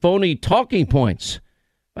 echoes the phony talking points.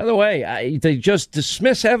 By the way, they just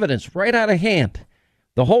dismiss evidence right out of hand.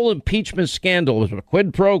 The whole impeachment scandal was a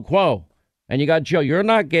quid pro quo. And you got Joe, you're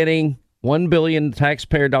not getting $1 billion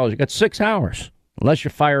taxpayer dollars. You got 6 hours unless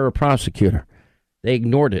you fire a prosecutor. They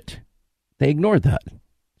ignored it. They ignored that.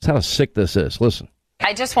 That's how sick this is. Listen.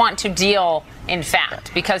 I just want to deal in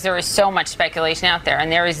fact, because there is so much speculation out there,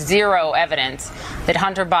 and there is zero evidence that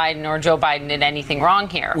Hunter Biden or Joe Biden did anything wrong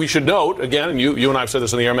here. We should note, again, and you and I have said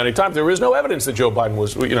this in the air many times, there is no evidence that Joe Biden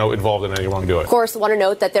was, involved in any wrongdoing. Of course, I want to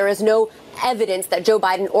note that there is no evidence that Joe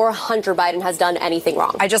Biden or Hunter Biden has done anything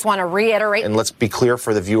wrong. I just want to reiterate. And let's be clear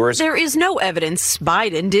for the viewers. There is no evidence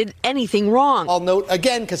Biden did anything wrong. I'll note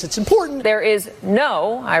again, because it's important. There is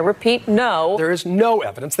no, I repeat, no. There is no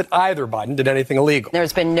evidence that either Biden did anything illegal.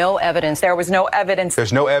 There's been no evidence. There was no evidence.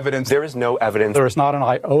 There's no evidence. There is no evidence. There is not an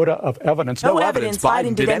iota of evidence. No evidence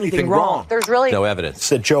Biden did anything wrong. There's really no evidence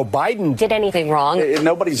that Joe Biden did anything wrong.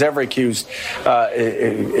 Nobody's ever accused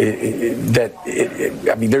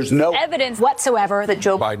there's no evidence whatsoever that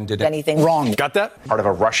Joe Biden did anything wrong. Got that? Part of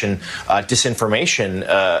a Russian disinformation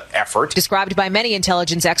effort. Described by many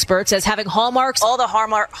intelligence experts as having hallmarks, all the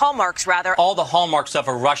hallmarks of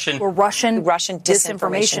a Russian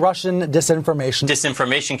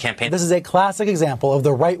disinformation campaign. This is a classic example of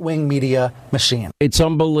the right-wing media machine. It's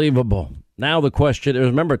unbelievable. Now the question is,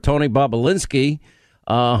 remember Tony Bobulinski,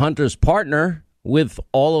 Hunter's partner, with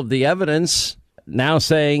all of the evidence, now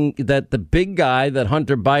saying that the big guy that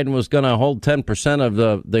Hunter Biden was going to hold 10% of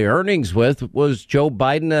the earnings with was Joe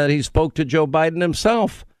Biden, that he spoke to Joe Biden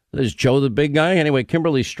himself. Is Joe the big guy? Anyway,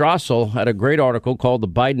 Kimberly Strassel had a great article called The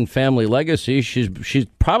Biden Family Legacy. She's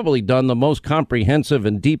probably done the most comprehensive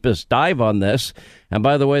and deepest dive on this. And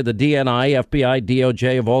by the way, the DNI, FBI,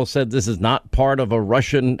 DOJ have all said this is not part of a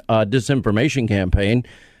Russian disinformation campaign.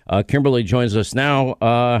 Kimberly joins us now.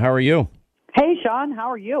 How are you? Hey, Sean,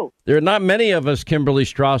 how are you? There are not many of us, Kimberly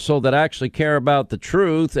Strassel, that actually care about the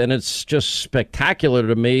truth. And it's just spectacular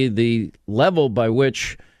to me, the level by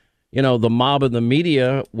which, the mob and the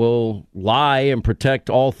media will lie and protect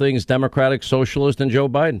all things Democratic, Socialist, and Joe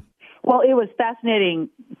Biden. Well, it was fascinating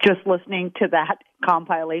just listening to that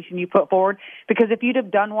compilation you put forward, because if you'd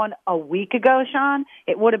have done one a week ago, Sean,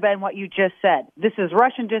 it would have been what you just said. This is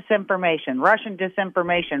Russian disinformation, Russian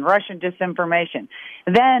disinformation, Russian disinformation.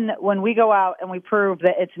 Then when we go out and we prove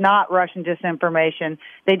that it's not Russian disinformation,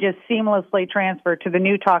 they just seamlessly transfer to the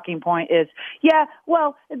new talking point is,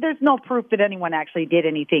 there's no proof that anyone actually did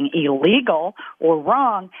anything illegal or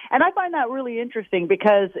wrong. And I find that really interesting,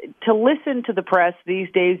 because to listen to the press these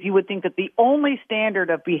days, you would think that the only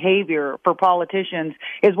standard of behavior for politicians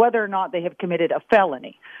is whether or not they have committed a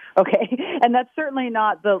felony. Okay. And that's certainly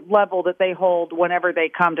not the level that they hold whenever they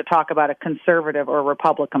come to talk about a conservative or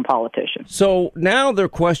Republican politician. So now their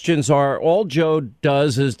questions are, all Joe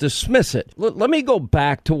does is dismiss it. Let me go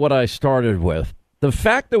back to what I started with. The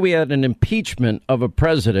fact that we had an impeachment of a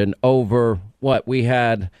president over what we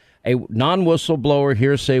had, a non-whistleblower,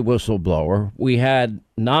 hearsay whistleblower. We had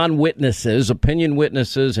non-witnesses, opinion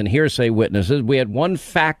witnesses, and hearsay witnesses. We had one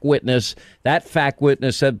fact witness. That fact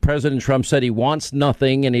witness said President Trump said he wants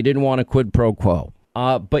nothing and he didn't want a quid pro quo.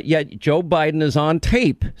 But yet Joe Biden is on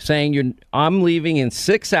tape saying, I'm leaving in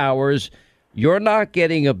 6 hours. You're not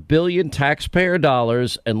getting $1 billion taxpayer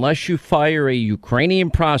dollars unless you fire a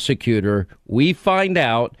Ukrainian prosecutor we find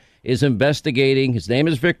out is investigating. His name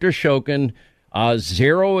is Victor Shokin.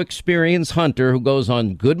 Zero experience hunter who goes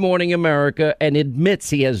on Good Morning America and admits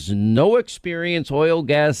he has no experience, oil,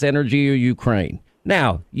 gas, energy, or Ukraine.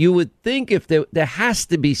 Now, you would think if there has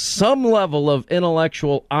to be some level of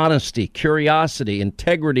intellectual honesty, curiosity,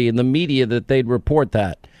 integrity in the media that they'd report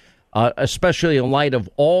that, especially in light of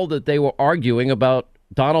all that they were arguing about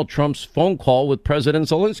Donald Trump's phone call with President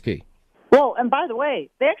Zelensky. Well, and by the way,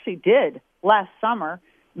 they actually did last summer,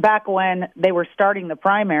 back when they were starting the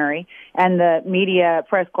primary and the media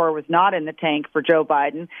press corps was not in the tank for Joe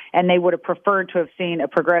Biden, and they would have preferred to have seen a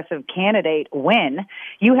progressive candidate win.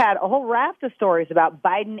 You had a whole raft of stories about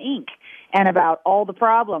Biden Inc. and about all the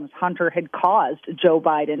problems Hunter had caused Joe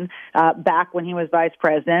Biden back when he was vice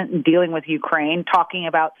president and dealing with Ukraine, talking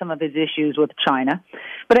about some of his issues with China.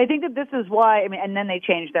 But I think that this is why, and then they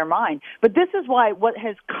changed their mind. But this is why what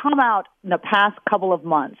has come out in the past couple of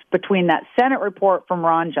months between that Senate report from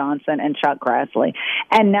Ron Johnson and Chuck Grassley,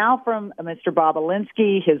 and now from Mr.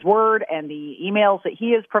 Bobulinski, his word, and the emails that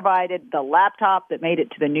he has provided, the laptop that made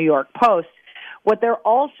it to the New York Post, what they're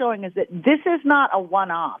all showing is that this is not a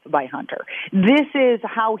one-off by Hunter. This is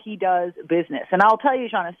how he does business. And I'll tell you,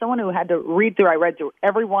 Sean, as someone who had to I read through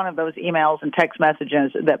every one of those emails and text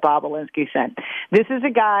messages that Bobulinski sent. This is a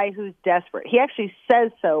guy who's desperate. He actually says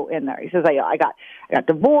so in there. He says, I got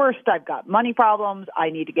divorced. I've got money problems. I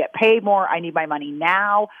need to get paid more. I need my money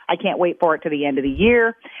now. I can't wait for it to the end of the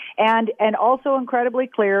year. And also incredibly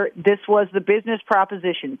clear, this was the business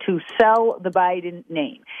proposition to sell the Biden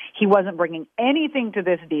name. He wasn't bringing anything to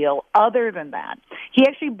this deal other than that. He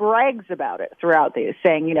actually brags about it throughout this,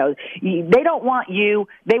 saying, they don't want you,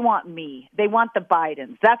 they want me. They want the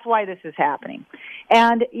Bidens. That's why this is happening.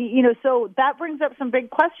 And, so that brings up some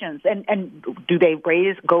big questions. And do they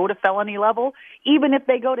go to felony level? Even if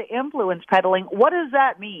they go to influence peddling, what does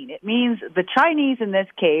that mean? It means the Chinese in this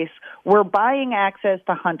case were buying access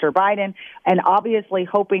to Hunter Biden and obviously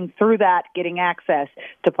hoping through that getting access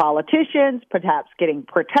to politicians, perhaps getting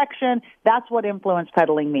protection. That's what influence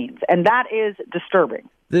peddling means. And that is disturbing.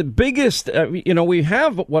 The biggest, we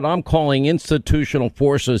have what I'm calling institutional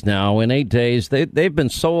forces now. In 8 days, they've been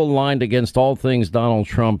so aligned against all things Donald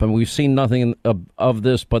Trump, and we've seen nothing of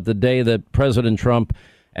this but the day that President Trump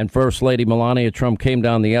and First Lady Melania Trump came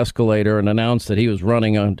down the escalator and announced that he was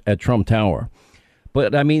running at Trump Tower.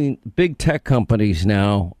 But, I mean, big tech companies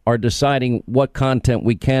now are deciding what content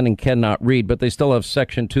we can and cannot read, but they still have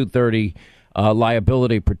Section 230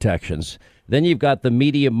 liability protections. Then you've got the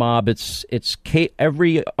media mob. It's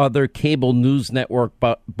every other cable news network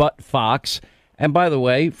but Fox. And by the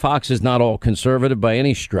way, Fox is not all conservative by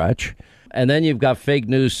any stretch. And then you've got fake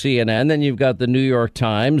news CNN. Then you've got the New York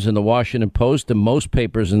Times and the Washington Post and most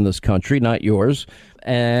papers in this country, not yours.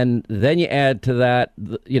 And then you add to that,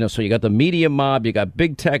 so you got the media mob, you got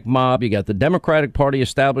big tech mob, you got the Democratic Party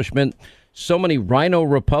establishment. So many rhino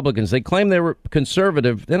Republicans. They claim they were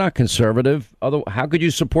conservative. They're not conservative. How could you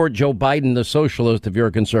support Joe Biden, the socialist, if you're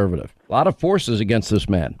a conservative? A lot of forces against this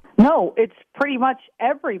man. No, it's pretty much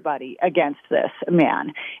everybody against this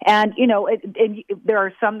man. And, there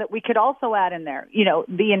are some that we could also add in there.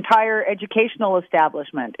 The entire educational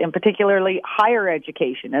establishment, and particularly higher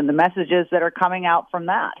education and the messages that are coming out from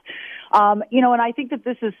that. And I think that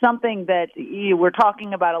this is something that we're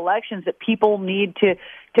talking about elections that people need to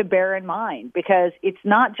bear in mind, because it's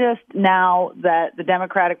not just now that the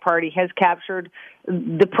Democratic Party has captured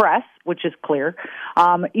the press, which is clear,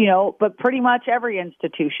 but pretty much every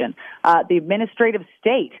institution, the administrative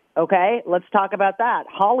state. OK, let's talk about that.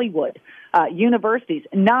 Hollywood, universities,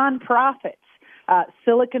 nonprofits,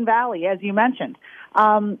 Silicon Valley, as you mentioned.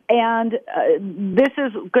 This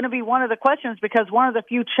is going to be one of the questions, because one of the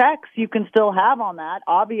few checks you can still have on that,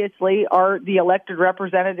 obviously, are the elected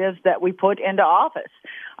representatives that we put into office.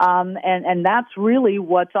 And that's really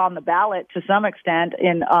what's on the ballot to some extent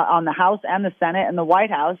on the House and the Senate and the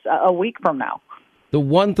White House a week from now. The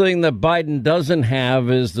one thing that Biden doesn't have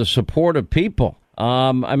is the support of people.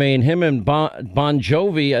 Him and Bon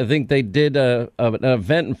Jovi, I think they did an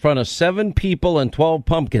event in front of 7 people and 12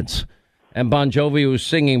 pumpkins. And Bon Jovi was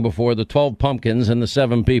singing before the 12 pumpkins and the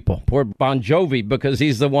 7 people. Poor Bon Jovi, because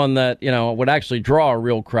he's the one that, would actually draw a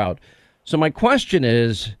real crowd. So my question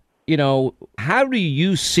is, how do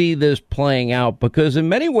you see this playing out? Because in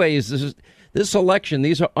many ways, this election,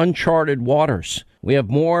 these are uncharted waters. We have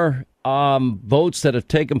more votes that have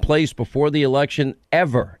taken place before the election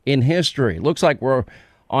ever in history. Looks like we're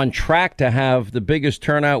on track to have the biggest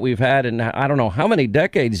turnout we've had in I don't know how many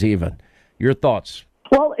decades even. Your thoughts?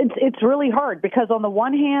 Well, it's really hard, because on the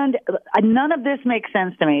one hand, none of this makes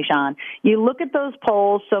sense to me, Sean. You look at those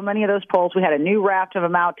polls, so many of those polls, we had a new raft of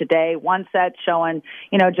them out today, one set showing,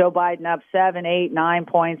 Joe Biden up 7, 8, 9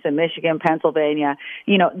 points in Michigan, Pennsylvania.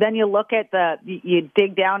 Then you look at you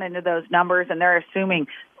dig down into those numbers, and they're assuming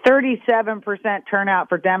 37% turnout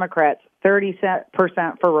for Democrats,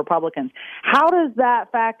 30% for Republicans. How does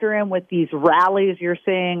that factor in with these rallies you're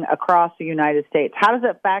seeing across the United States? How does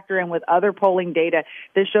it factor in with other polling data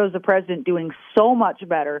that shows the president doing so much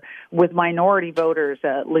better with minority voters,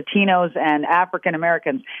 Latinos and African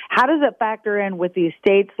Americans? How does it factor in with these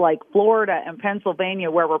states like Florida and Pennsylvania,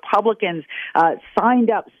 where Republicans signed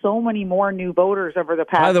up so many more new voters over the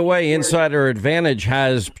past? By the way, Insider Advantage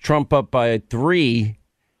has Trump up by 3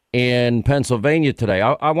 in Pennsylvania today.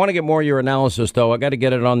 I want to get more of your analysis, though. I got to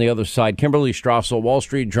get it on the other side. Kimberly Strassel, Wall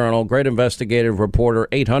Street Journal, great investigative reporter,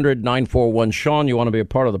 800-941-SEAN. You want to be a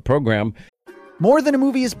part of the program. More Than a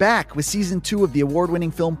Movie is back with season 2 of the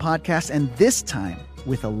award-winning film podcast, and this time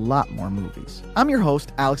with a lot more movies. I'm your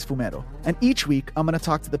host, Alex Fumero, and each week I'm going to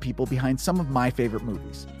talk to the people behind some of my favorite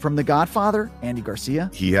movies. From The Godfather, Andy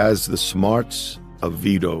Garcia. He has the smarts of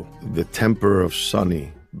Vito, the temper of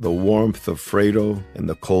Sonny, the warmth of Fredo, and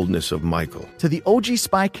the coldness of Michael. To the OG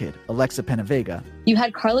Spy Kid, Alexa Penavega. You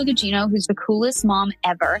had Carla Gugino, who's the coolest mom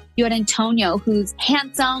ever. You had Antonio, who's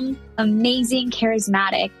handsome, amazing,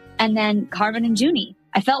 charismatic. And then Carmen and Junie.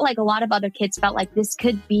 I felt like a lot of other kids felt like this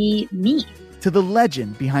could be me. To the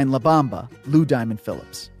legend behind La Bamba, Lou Diamond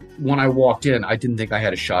Phillips. When I walked in, I didn't think I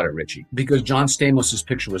had a shot at Richie, because John Stamos'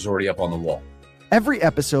 picture was already up on the wall. Every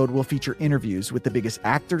episode will feature interviews with the biggest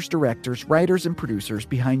actors, directors, writers, and producers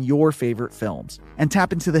behind your favorite films, and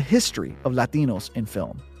tap into the history of Latinos in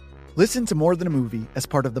film. Listen to More Than a Movie as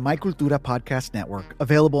part of the My Cultura podcast network,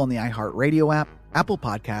 available on the iHeartRadio app, Apple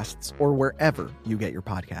Podcasts, or wherever you get your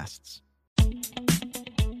podcasts.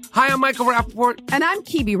 Hi, I'm Michael Rappaport. And I'm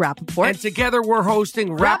Kibi Rappaport. And together we're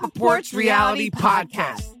hosting Rappaport's Reality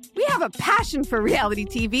Podcast. We have a passion for reality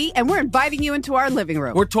TV, and we're inviting you into our living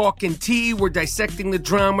room. We're talking tea, we're dissecting the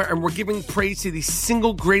drama, and we're giving praise to the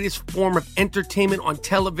single greatest form of entertainment on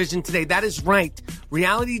television today. That is right.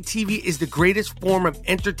 Reality TV is the greatest form of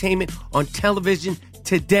entertainment on television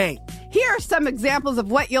today. Here are some examples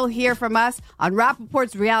of what you'll hear from us on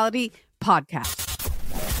Rappaport's Reality Podcast.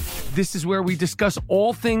 This is where we discuss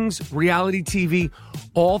all things reality TV,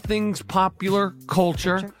 all things popular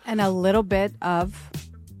culture. And a little bit of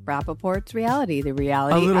Rappaport's reality, the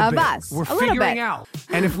reality of us. We're figuring out.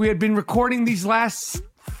 And if we had been recording these last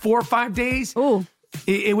 4 or 5 days,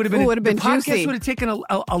 it would have been, the podcast juicy. would have taken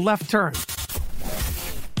a left turn.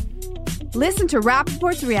 Listen to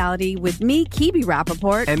Rappaport's Reality with me, Kibi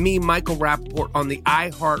Rappaport. And me, Michael Rappaport, on the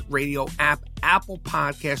iHeartRadio app, Apple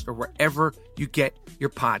Podcast, or wherever you get your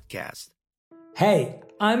podcast. Hey,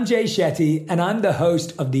 I'm Jay Shetty, and I'm the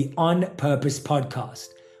host of the On Purpose podcast.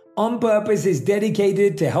 On Purpose is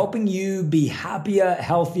dedicated to helping you be happier,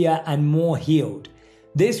 healthier, and more healed.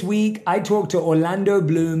 This week, I talked to Orlando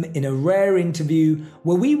Bloom in a rare interview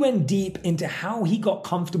where we went deep into how he got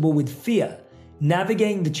comfortable with fear,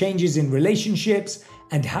 navigating the changes in relationships,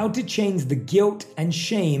 and how to change the guilt and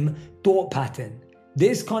shame thought pattern.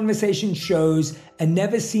 This conversation shows a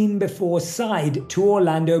never-seen-before side to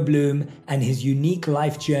Orlando Bloom and his unique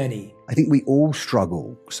life journey. I think we all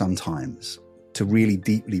struggle sometimes to really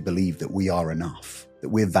deeply believe that we are enough, that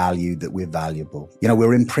we're valued, that we're valuable. You know,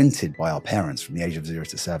 we're imprinted by our parents from the age of 0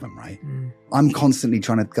 to 7, right? I'm constantly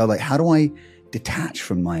trying to go like, how do I detach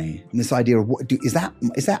from this idea of is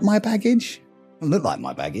that my baggage? It doesn't look like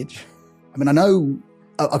my baggage. I mean, I know,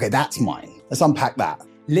 okay, that's mine. Let's unpack that.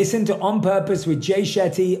 Listen to On Purpose with Jay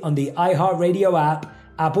Shetty on the iHeartRadio app,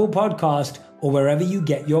 Apple Podcast, or wherever you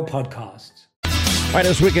get your podcasts. All right,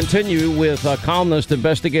 as we continue with columnist,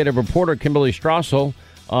 investigative reporter Kimberly Strassel,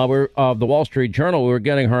 we're of the Wall Street Journal. We're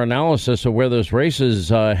getting her analysis of where this race is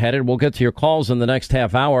headed. We'll get to your calls in the next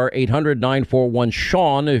half hour.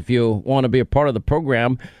 800-941-SEAN if you want to be a part of the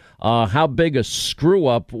program. How big a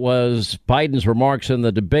screw-up was Biden's remarks in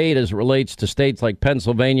the debate as it relates to states like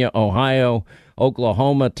Pennsylvania, Ohio,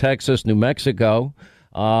 Oklahoma, Texas, New Mexico?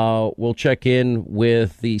 We'll check in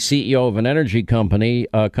with the CEO of an energy company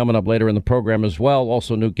coming up later in the program as well,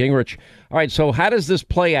 also Newt Gingrich. All right, so how does this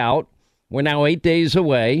play out? We're now 8 days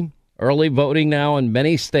away. Early voting now in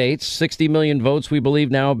many states. 60 million votes, we believe,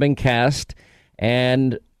 now have been cast.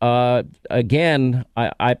 And again,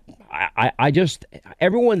 I just,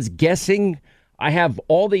 everyone's guessing. I have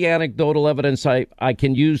all the anecdotal evidence I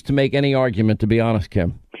can use to make any argument, to be honest,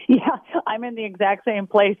 Kim. Yeah, I'm in the exact same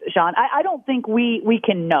place, Sean. I don't think we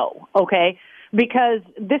can know, okay? Because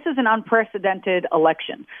this is an unprecedented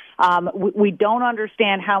election. We don't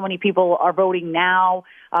understand how many people are voting now.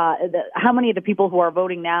 How many of the people who are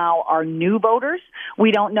voting now are new voters?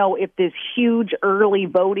 We don't know if this huge early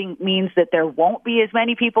voting means that there won't be as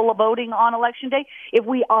many people voting on Election Day. If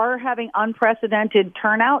we are having unprecedented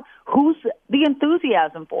turnout, who's the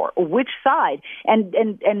enthusiasm for? Which side?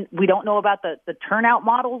 And we don't know about the turnout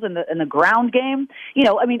models and the ground game. You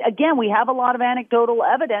know, I mean, again, we have a lot of anecdotal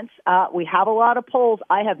evidence. We have a lot of polls.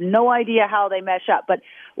 I have no idea how they mesh up. But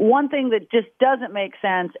one thing that just doesn't make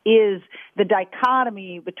sense is the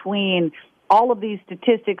dichotomy between all of these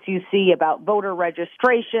statistics you see about voter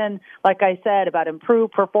registration, like I said, about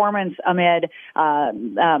improved performance amid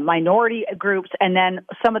minority groups, and then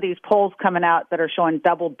some of these polls coming out that are showing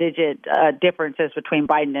double-digit differences between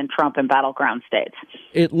Biden and Trump in battleground states.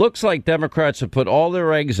 It looks like Democrats have put all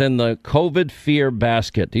their eggs in the COVID fear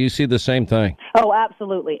basket. Do you see the same thing? Oh,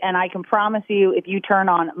 absolutely. And I can promise you, if you turn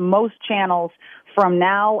on most channels from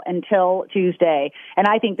now until Tuesday, and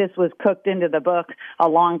I think this was cooked into the book a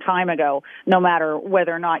long time ago, no matter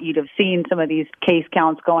whether or not you'd have seen some of these case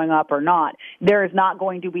counts going up or not, there is not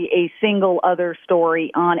going to be a single other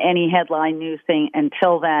story on any headline news thing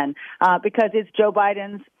until then, because it's Joe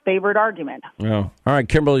Biden's favorite argument. Yeah. All right,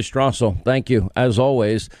 Kimberly Strassel, thank you, as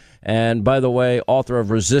always. And by the way, author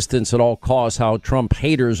of Resistance at All Costs, How Trump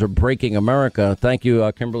Haters Are Breaking America. Thank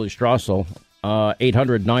you, Kimberly Strassel.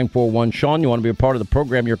 800-941-SEAN. You want to be a part of the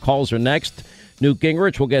program? Your calls are next. Newt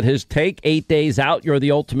Gingrich will get his take. 8 days out, you're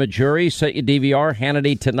the ultimate jury. Set your DVR.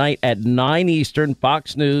 Hannity tonight at 9 Eastern.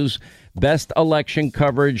 Fox News. Best election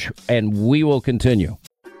coverage, and we will continue.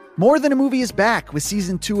 More Than a Movie is back with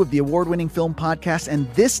season 2 of the award-winning film podcast, and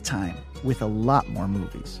this time with a lot more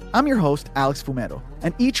movies. I'm your host, Alex Fumero,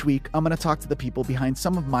 and each week I'm going to talk to the people behind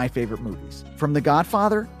some of my favorite movies. From The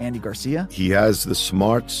Godfather, Andy Garcia. He has the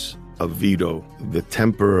smarts of Vito, the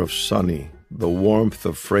temper of Sonny, the warmth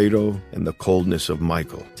of Fredo, and the coldness of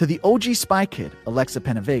Michael. To the OG Spy Kid, Alexa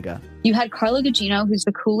Penavega. You had Carla Gugino, who's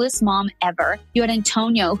the coolest mom ever. You had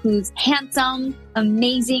Antonio, who's handsome,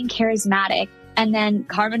 amazing, charismatic. And then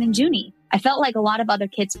Carmen and Junie. I felt like a lot of other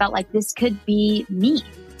kids felt like this could be me.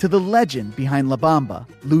 To the legend behind La Bamba,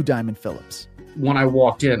 Lou Diamond Phillips. When I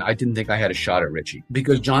walked in, I didn't think I had a shot at Richie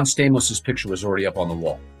because John Stamos' picture was already up on the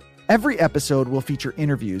wall. Every episode will feature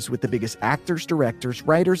interviews with the biggest actors, directors,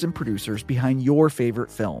 writers, and producers behind your favorite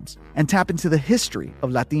films and tap into the history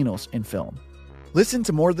of Latinos in film. Listen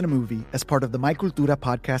to More Than a Movie as part of the My Cultura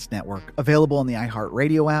Podcast Network, available on the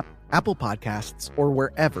iHeartRadio app, Apple Podcasts, or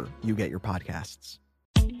wherever you get your podcasts.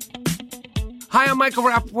 Hi, I'm Michael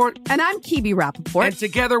Rappaport. And I'm Kibi Rappaport. And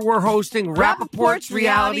together we're hosting Rappaport's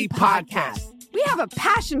Reality Podcast. We have a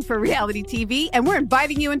passion for reality TV, and we're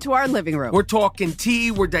inviting you into our living room. We're talking tea,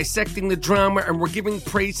 we're dissecting the drama, and we're giving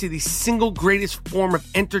praise to the single greatest form of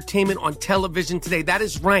entertainment on television today. That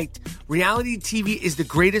is right. Reality TV is the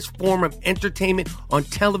greatest form of entertainment on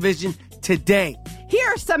television today. Here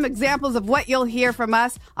are some examples of what you'll hear from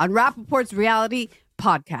us on Rappaport's Reality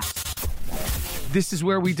Podcast. This is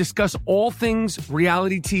where we discuss all things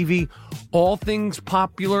reality TV, all things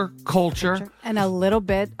popular culture. And a little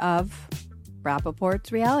bit of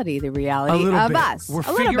Rappaport's reality, the reality of bit. us. We're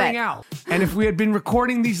figuring out. And if we had been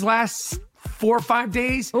recording these last 4 or 5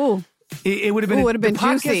 days, it would have been, the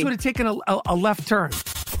podcast juicy. would have taken a left turn.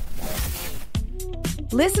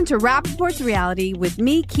 Listen to Rappaport's Reality with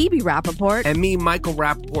me, Kibi Rappaport. And me, Michael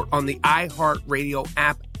Rappaport, on the iHeartRadio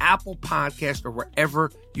app, Apple Podcast, or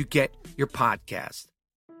wherever you get your podcast.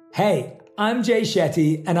 Hey, I'm Jay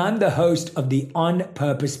Shetty, and I'm the host of the On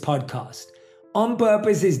Purpose podcast. On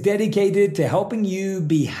Purpose is dedicated to helping you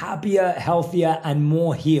be happier, healthier, and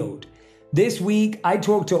more healed. This week, I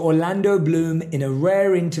talked to Orlando Bloom in a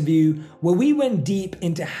rare interview where we went deep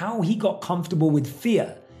into how he got comfortable with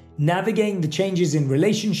fear, navigating the changes in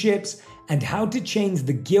relationships, and how to change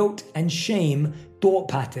the guilt and shame thought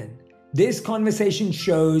pattern. This conversation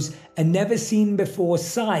shows a never-seen-before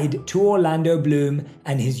side to Orlando Bloom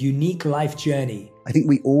and his unique life journey. I think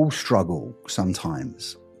we all struggle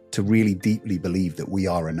sometimes to really deeply believe that we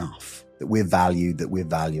are enough, that we're valued, that we're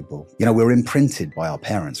valuable. You know, we're imprinted by our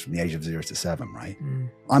parents from the age of 0 to 7, right?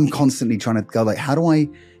 I'm constantly trying to go like, how do I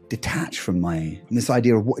detach from this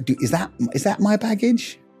idea of is that my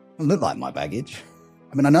baggage? It doesn't look like my baggage.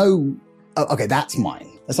 I mean, I know, okay, that's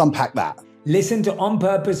mine. Let's unpack that. Listen to On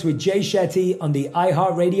Purpose with Jay Shetty on the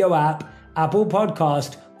iHeartRadio app, Apple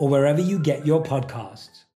Podcast, or wherever you get your podcasts.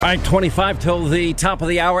 All right, 25 till the top of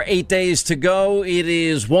the hour, 8 days to go. It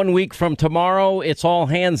is 1 week from tomorrow. It's all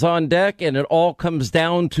hands on deck, and it all comes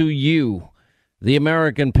down to you, the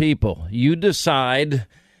American people. You decide,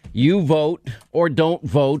 you vote or don't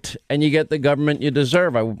vote, and you get the government you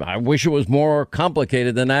deserve. I wish it was more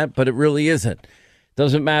complicated than that, but it really isn't.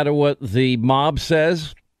 Doesn't matter what the mob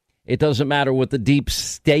says. It doesn't matter what the deep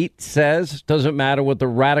state says. Doesn't matter what the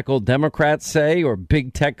radical Democrats say or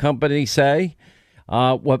big tech companies say.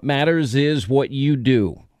 What matters is what you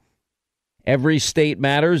do. Every state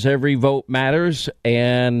matters. Every vote matters.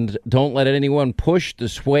 And don't let anyone push,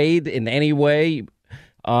 dissuade in any way.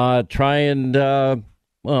 Try and,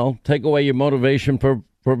 take away your motivation for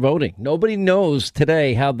voting. Nobody knows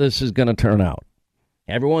today how this is going to turn out.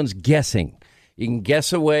 Everyone's guessing. You can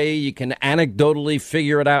guess away. You can anecdotally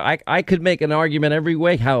figure it out. I could make an argument every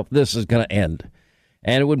way how this is going to end.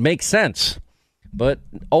 And it would make sense. But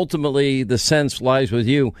ultimately, the sense lies with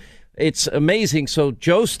you. It's amazing. So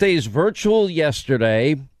Joe stays virtual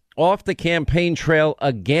yesterday, off the campaign trail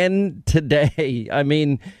again today. I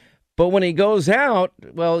mean, but when he goes out,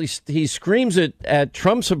 well, he screams at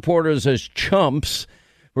Trump supporters as chumps,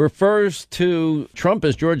 refers to Trump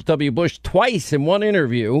as George W. Bush twice in one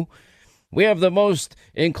interview. We have the most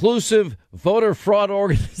inclusive voter fraud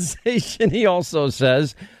organization, he also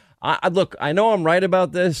says. Look, I know I'm right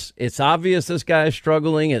about this. It's obvious this guy is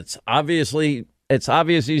struggling. It's obvious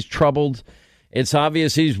he's troubled. It's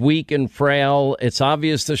obvious he's weak and frail. It's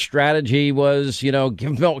obvious the strategy was, give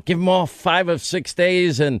him off 5 of 6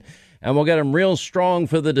 days and we'll get him real strong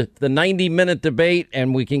for the 90-minute debate,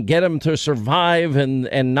 and we can get him to survive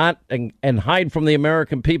and hide from the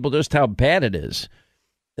American people just how bad it is.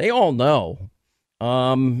 They all know.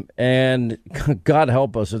 And God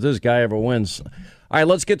help us if this guy ever wins. All right,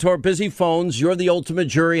 let's get to our busy phones. You're the ultimate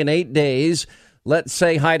jury in 8 days. Let's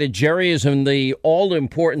say hi to Jerry, who's in the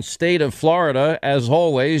all-important state of Florida, as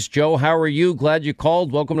always. Joe, how are you? Glad you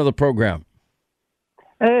called. Welcome to the program.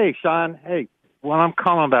 Hey, Sean. Hey, what I'm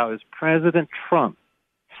calling about is President Trump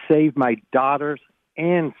saved my daughter's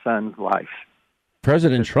and son's life.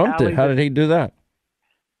 President Trump did? How did he do that?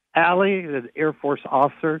 Allie, an Air Force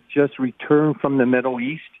officer, just returned from the Middle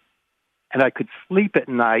East, and I could sleep at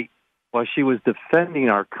night while she was defending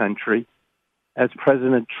our country as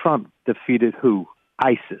President Trump defeated who?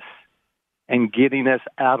 ISIS, and getting us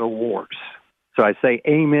out of wars. So I say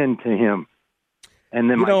amen to him. And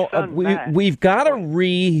then we've got to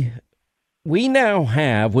we now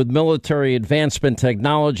have, with military advancement,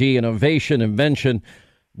 technology, innovation, invention,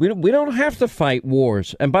 we don't have to fight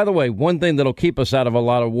wars. And by the way, one thing that'll keep us out of a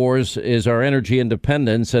lot of wars is our energy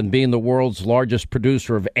independence and being the world's largest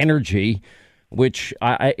producer of energy, which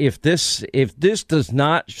if this does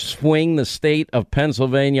not swing the state of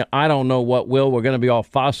Pennsylvania, I don't know what will. We're going to be all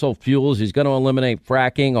fossil fuels. He's going to eliminate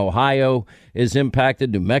fracking. Ohio is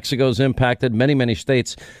impacted. New Mexico's impacted. Many, many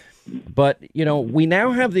states. But, we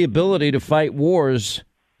now have the ability to fight wars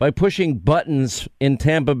by pushing buttons in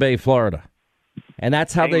Tampa Bay, Florida. And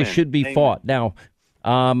that's how they should be fought. Now,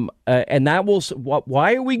 and that will.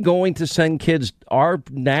 Why are we going to send kids, our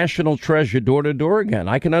national treasure, door to door again?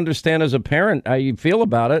 I can understand as a parent how you feel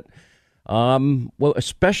about it. Well,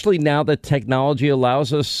 especially now that technology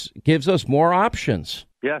gives us more options.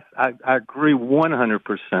 Yes, I agree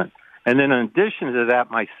 100%. And then in addition to that,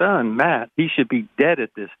 my son, Matt, he should be dead at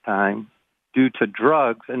this time due to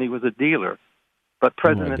drugs, and he was a dealer. But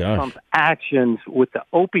President Trump's actions with the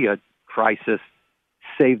opioid crisis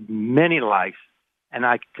saved many lives, and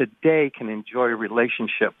I today can enjoy a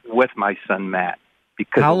relationship with my son, Matt.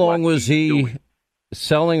 Because how long was he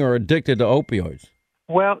selling or addicted to opioids?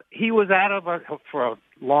 Well, he was out of for a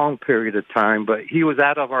long period of time, but he was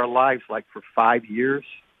out of our lives like for 5 years.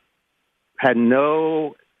 Had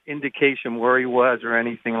no indication where he was or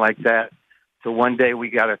anything like that. So one day we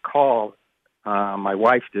got a call. My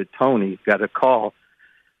wife did, Tony, got a call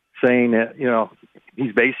saying that,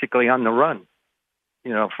 he's basically on the run,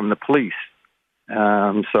 from the police.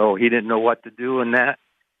 So he didn't know what to do in that.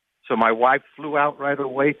 So my wife flew out right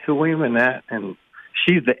away to him and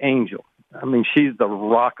she's the angel. I mean, she's the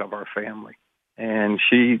rock of our family. And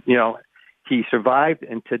he survived.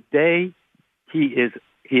 And today he has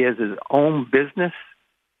his own business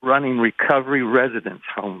running recovery residence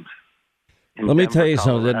homes. Let me tell you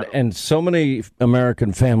something, and so many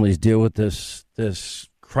American families deal with this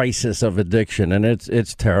crisis of addiction, and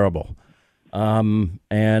it's terrible.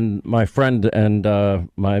 And my friend and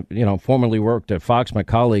formerly worked at Fox, my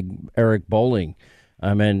colleague Eric Bolling,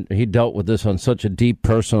 I mean, he dealt with this on such a deep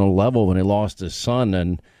personal level when he lost his son,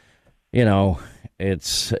 and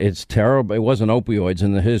it's terrible. It wasn't opioids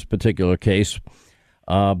in his particular case.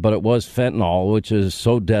 But it was fentanyl, which is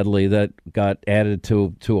so deadly that got added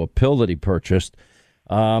to a pill that he purchased.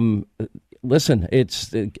 Listen,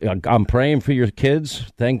 I'm praying for your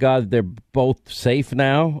kids. Thank God they're both safe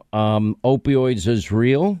now. Opioids is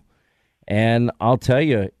real, and I'll tell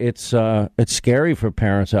you, it's scary for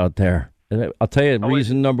parents out there. I'll tell you,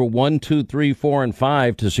 reason number 1, 2, 3, 4, and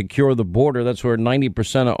 5 to secure the border. That's where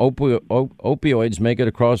 90% of opioids make it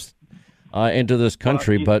across into this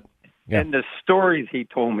country, but. Yeah. And the stories he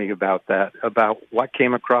told me about what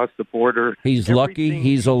came across the border. He's lucky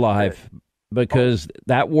he's alive because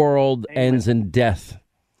that world ends in death.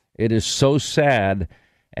 It is so sad.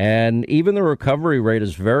 And even the recovery rate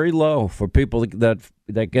is very low for people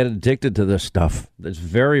that get addicted to this stuff. It's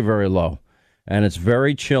very, very low. And it's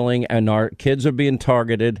very chilling. And our kids are being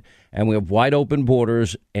targeted. And we have wide open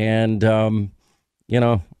borders. And, I'm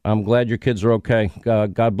glad your kids are okay.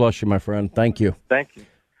 God bless you, my friend. Thank you. Thank you.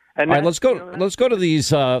 All right, let's go. Let's go to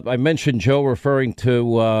these. I mentioned Joe referring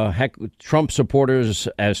to Trump supporters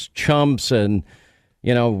as chumps, and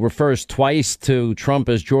refers twice to Trump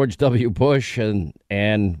as George W. Bush,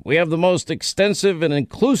 and we have the most extensive and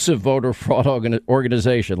inclusive voter fraud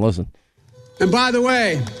organization. Listen. And by the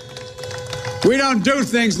way, we don't do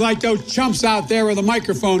things like those chumps out there with a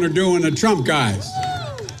microphone are doing, the Trump guys.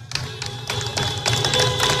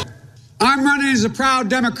 I'm running as a proud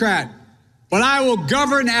Democrat. But I will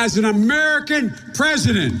govern as an American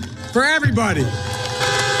president for everybody.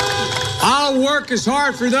 I'll work as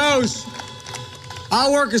hard for those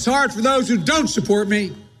who don't support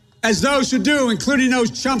me as those who do, including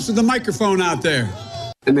those chumps with the microphone out there.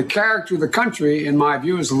 And the character of the country, in my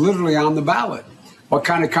view, is literally on the ballot. What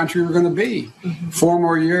kind of country we're going to be? 4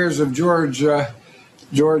 more years of Georgia,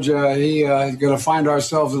 going to find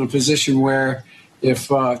ourselves in a position where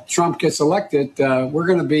if Trump gets elected, we're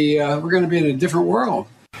going to be in a different world.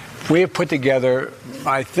 We have put together,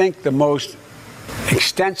 I think, the most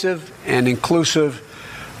extensive and inclusive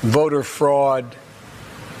voter fraud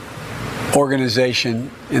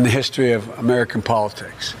organization in the history of American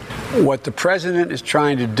politics. What the president is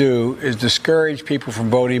trying to do is discourage people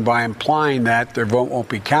from voting by implying that their vote won't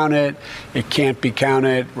be counted, it can't be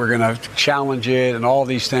counted, we're going to challenge it, and all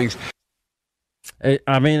these things.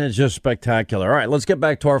 I mean, it's just spectacular. All right, let's get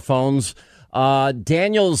back to our phones.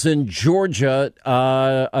 Daniel's in Georgia,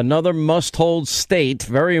 another must-hold state,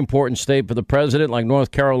 very important state for the president, like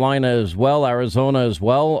North Carolina as well, Arizona as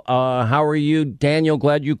well. How are you, Daniel?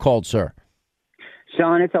 Glad you called, sir.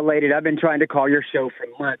 Sean, it's elated. I've been trying to call your show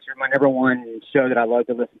for months. You're my number one show that I love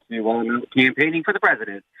to listen to while I'm campaigning for the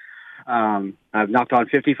president. I've knocked on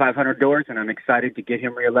 5,500 doors, and I'm excited to get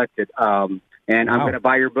him reelected. And I'm going to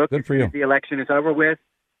buy your book as soon as the election is over with.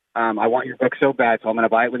 I want your book so bad, so I'm going to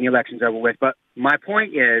buy it when the election's over with. But my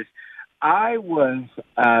point is, I was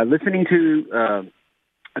listening to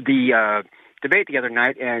the debate the other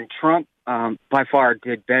night, and Trump by far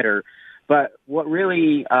did better. But what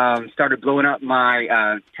really started blowing up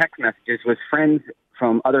my text messages was friends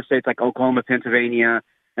from other states like Oklahoma, Pennsylvania,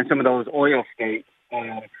 and some of those oil states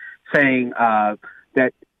saying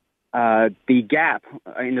that the gap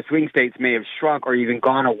in the swing states may have shrunk or even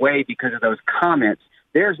gone away because of those comments.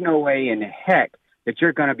 There's no way in heck that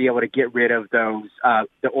you're going to be able to get rid of those,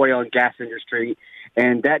 the oil and gas industry.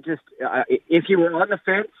 And that just, if you were on the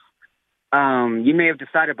fence, you may have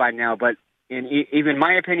decided by now, but in even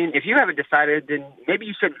my opinion, if you haven't decided, then maybe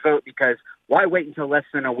you shouldn't vote, because why wait until less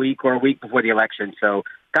than a week or a week before the election? So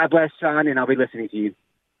God bless, Sean, and I'll be listening to you.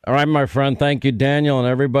 All right, my friend. Thank you, Daniel, and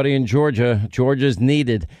everybody in Georgia. Georgia's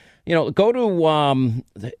needed. You know, go to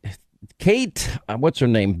Kate, what's her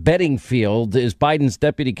name? Bedingfield is Biden's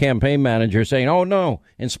deputy campaign manager, saying, "Oh no!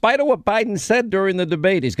 In spite of what Biden said during the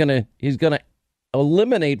debate, he's gonna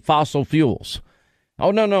eliminate fossil fuels. Oh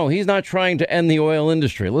no! He's not trying to end the oil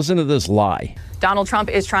industry." Listen to this lie. Donald Trump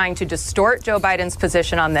is trying to distort Joe Biden's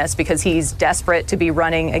position on this because he's desperate to be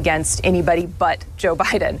running against anybody but Joe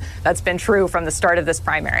Biden. That's been true from the start of this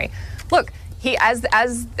primary. Look, he, as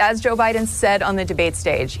Joe Biden said on the debate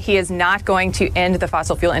stage, he is not going to end the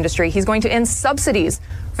fossil fuel industry. He's going to end subsidies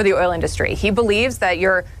for the oil industry. He believes that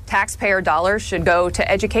your taxpayer dollars should go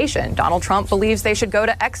to education. Donald Trump believes they should go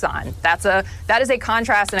to Exxon. That is a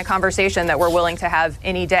contrast and a conversation that we're willing to have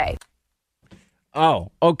any day.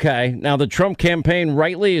 Oh, okay. Now, the Trump campaign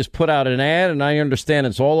rightly has put out an ad, and I understand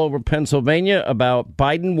it's all over Pennsylvania, about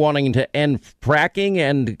Biden wanting to end fracking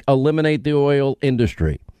and eliminate the oil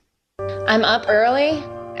industry. I'm up early,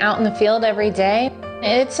 out in the field every day.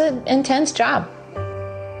 It's an intense job.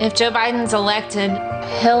 If Joe Biden's elected,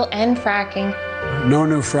 he'll end fracking. No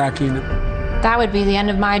new fracking. That would be the end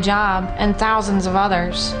of my job and thousands of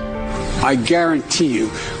others. I guarantee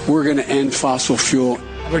you, we're going to end fossil fuel.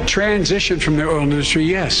 A transition from the oil industry,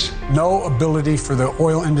 yes. No ability for the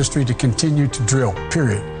oil industry to continue to drill,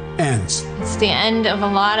 period. Ends. It's the end of a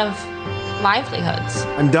lot of livelihoods.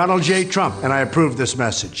 I'm Donald J. Trump, and I approve this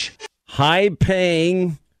message.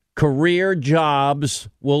 High-paying career jobs,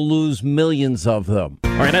 will lose millions of them.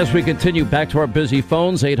 All right, as we continue, back to our busy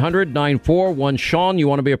phones, 800-941-SEAN. You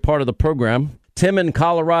want to be a part of the program. Tim in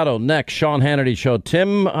Colorado next, Sean Hannity Show.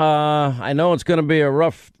 Tim, I know it's going to be a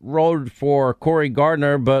rough road for Cory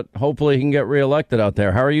Gardner, but hopefully he can get reelected out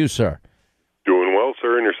there. How are you, sir? Doing well,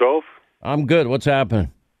 sir, and yourself? I'm good. What's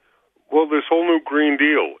happening? Well, this whole new Green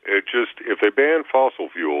Deal, if they ban fossil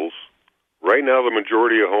fuels, right now the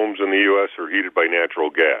majority of homes in the U.S. are heated by natural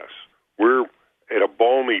gas. We're at a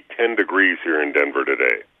balmy 10 degrees here in Denver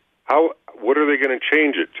today. What are they going to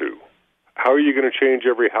change it to? How are you going to change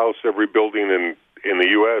every house, every building in the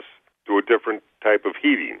U.S. to a different type of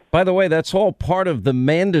heating? By the way, that's all part of the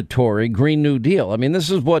mandatory Green New Deal. I mean, this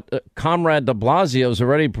is what Comrade de Blasio has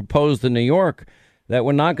already proposed in New York, that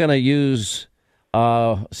we're not going to use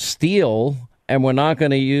steel and we're not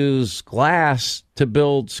going to use glass to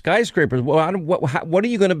build skyscrapers. Well, what are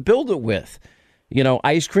you going to build it with? You know,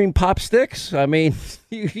 ice cream pop sticks? I mean,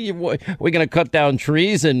 we're going to cut down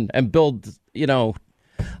trees and build,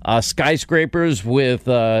 skyscrapers with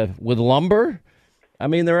lumber? I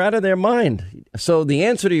mean, they're out of their mind. So the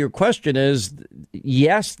answer to your question is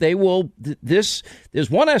yes, they will. There's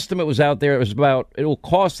one estimate was out there. It will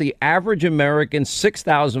cost the average American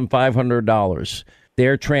 $6,500.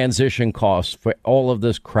 Their transition costs for all of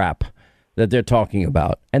this crap that they're talking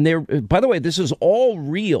about. And by the way, this is all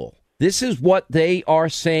real. This is what they are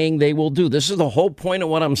saying they will do. This is the whole point of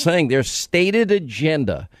what I'm saying. Their stated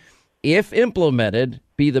agenda, if implemented,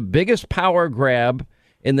 be the biggest power grab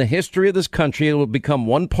in the history of this country. It will become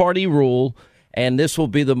one-party rule, and this will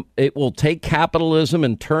be it will take capitalism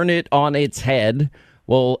and turn it on its head.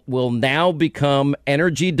 Will now become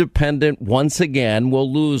energy dependent once again.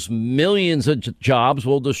 We'll lose millions of jobs.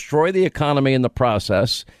 We'll destroy the economy in the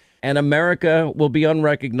process, and America will be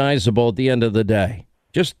unrecognizable at the end of the day.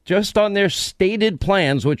 Just on their stated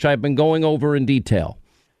plans, which I've been going over in detail.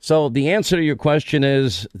 So the answer to your question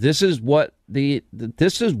is this is what the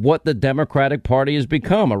Democratic Party has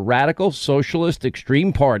become, a radical socialist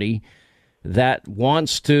extreme party that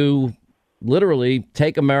wants to literally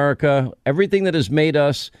take America, everything that has made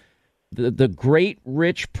us the great,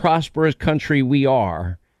 rich, prosperous country we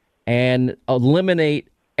are, and eliminate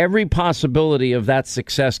every possibility of that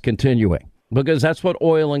success continuing, because that's what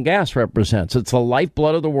oil and gas represents. It's the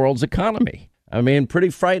lifeblood of the world's economy. I mean, pretty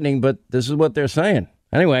frightening, but this is what they're saying.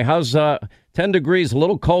 Anyway, how's 10 degrees? A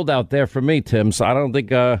little cold out there for me, Tim. So I don't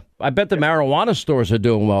think I bet the marijuana stores are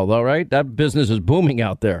doing well, though, right? That business is booming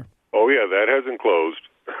out there. Oh, yeah, that hasn't closed.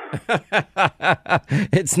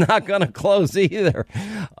 It's not going to close either.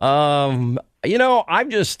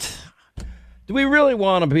 Do we really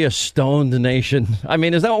want to be a stoned nation? I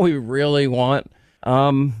mean, is that what we really want?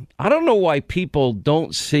 I don't know why people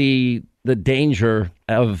don't see the danger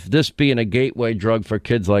of this being a gateway drug for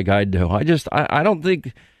kids like I do. I don't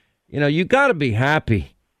think, you got to be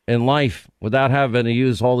happy in life without having to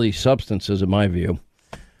use all these substances, in my view.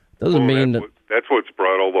 Doesn't mean that. That's what's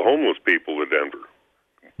brought all the homeless people to Denver.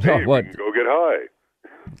 Hey, what? We can go get high.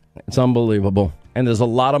 It's unbelievable. And there's a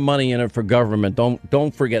lot of money in it for government.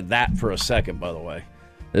 Don't forget that for a second, by the way.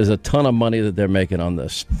 There's a ton of money that they're making on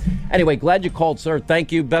this. Anyway, glad you called, sir.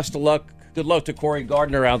 Thank you. Best of luck. Good luck to Corey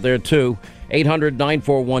Gardner out there, too.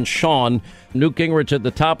 800-941-SEAN. Newt Gingrich at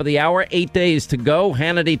the top of the hour. 8 days to go.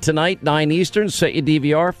 Hannity tonight, 9 Eastern. Set your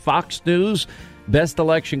DVR. Fox News. Best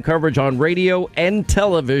election coverage on radio and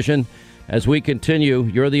television. As we continue,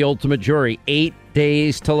 you're the ultimate jury. 8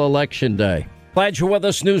 days till Election Day. Glad you're with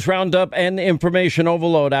us. News Roundup and Information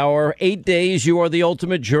Overload Hour. 8 days, you are the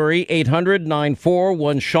ultimate jury.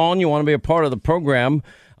 800-941-SEAN. You want to be a part of the program.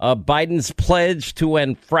 Biden's pledge to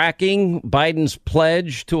end fracking, Biden's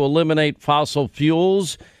pledge to eliminate fossil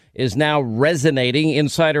fuels is now resonating.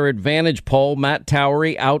 Insider Advantage poll, Matt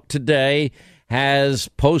Towery out today, has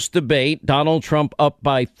post-debate Donald Trump up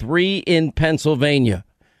by 3 in Pennsylvania.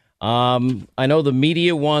 I know the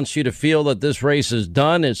media wants you to feel that this race is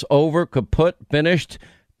done. It's over, kaput, finished.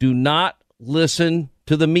 Do not listen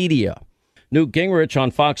to the media. Newt Gingrich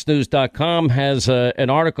on FoxNews.com has an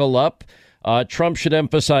article up. Trump should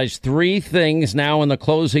emphasize 3 things now in the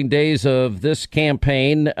closing days of this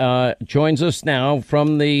campaign. Joins us now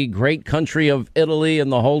from the great country of Italy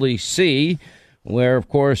and the Holy See, where, of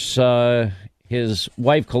course, his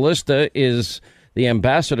wife Callista is the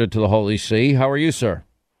ambassador to the Holy See. How are you, sir?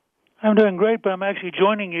 I'm doing great, but I'm actually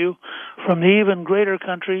joining you from the even greater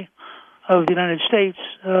country of the United States.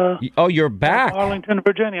 You're back. Arlington,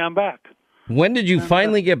 Virginia. I'm back. When did you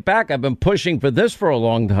finally get back? I've been pushing for this for a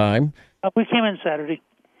long time. We came in Saturday.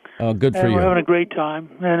 Oh, good for you. We're having a great time,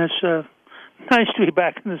 and it's nice to be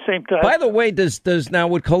back in the same time. By the way,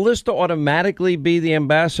 would Callista automatically be the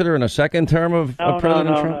ambassador in a second term of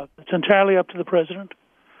President Trump? No. It's entirely up to the president.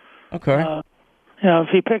 Okay. If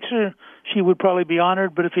he picks her, she would probably be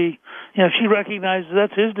honored. But if she recognizes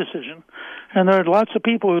that's his decision, and there are lots of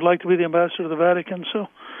people who'd like to be the ambassador to the Vatican, so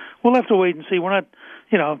we'll have to wait and see. We're not,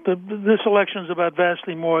 this election's about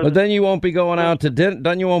vastly more. But then you won't be going out to dinner.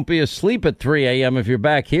 Then you won't be asleep at 3 a.m. if you're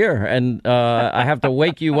back here, and I have to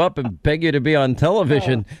wake you up and beg you to be on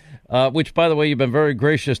television. Which, by the way, you've been very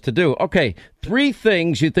gracious to do. Okay, 3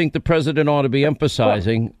 things you think the president ought to be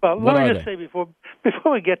emphasizing. Well, let me just say before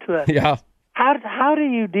we get to that. Yeah. How do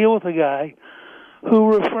you deal with a guy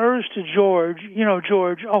who refers to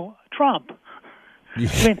Trump?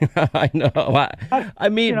 I know. I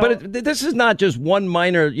mean, but this is not just one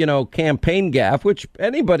minor, campaign gaffe, which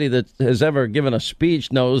anybody that has ever given a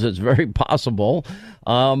speech knows it's very possible.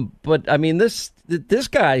 But I mean, this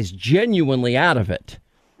guy's genuinely out of it.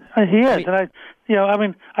 He is, and I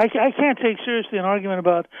can't take seriously an argument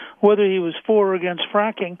about whether he was for or against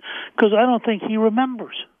fracking because I don't think he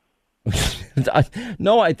remembers.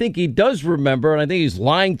 No, I think he does remember, and I think he's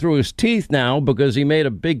lying through his teeth now because he made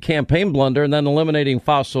a big campaign blunder and then eliminating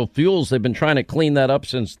fossil fuels. They've been trying to clean that up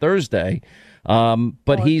since Thursday,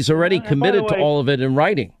 but he's already committed to all of it in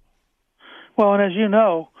writing. Well, and as you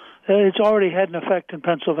know, it's already had an effect in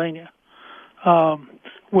Pennsylvania,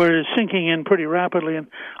 where it's sinking in pretty rapidly. And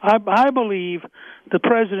I believe the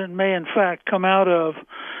president may, in fact, come out of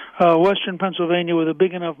western Pennsylvania with a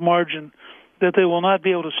big enough margin that they will not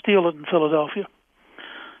be able to steal it in Philadelphia.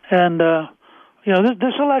 And,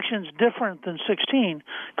 this election's different than 16,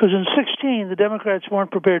 because in 16, the Democrats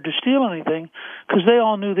weren't prepared to steal anything because they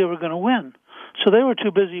all knew they were going to win. So they were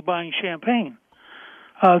too busy buying champagne.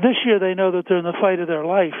 This year, they know that they're in the fight of their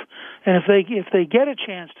life. And if they get a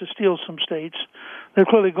chance to steal some states, they're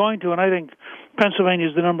clearly going to. And I think Pennsylvania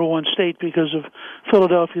is the number 1 state because of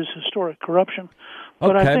Philadelphia's historic corruption.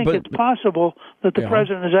 But I think it's possible that the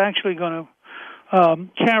president is actually going to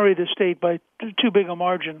carry the state by too big a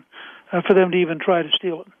margin for them to even try to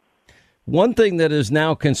steal it. One thing that is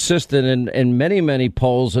now consistent in many, many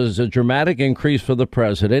polls is a dramatic increase for the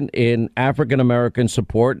president in African-American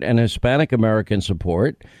support and Hispanic-American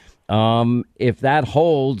support. If that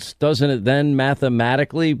holds, doesn't it then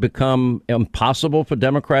mathematically become impossible for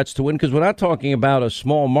Democrats to win? Because we're not talking about a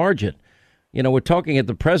small margin. You know, we're talking at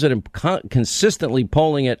the president consistently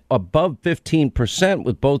polling at above 15%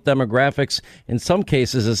 with both demographics, in some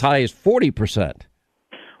cases as high as 40%.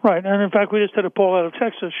 Right, and in fact, we just had a poll out of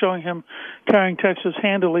Texas showing him carrying Texas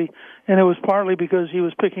handily, and it was partly because he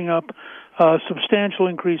was picking up a substantial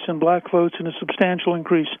increase in black votes and a substantial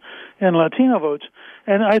increase in Latino votes.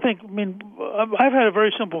 And I think, I've had a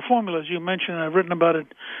very simple formula, as you mentioned, and I've written about it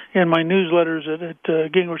in my newsletters at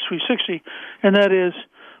Gingrich 360, and that is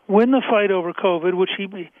win the fight over COVID, which he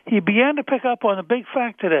began to pick up on a big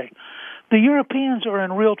fact today. The Europeans are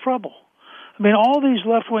in real trouble. I mean, all these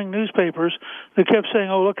left-wing newspapers that kept saying,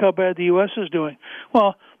 oh, look how bad the U.S. is doing.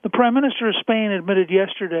 Well, the Prime Minister of Spain admitted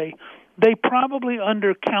yesterday they probably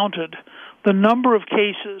undercounted the number of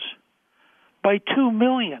cases by 2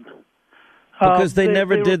 million. Because they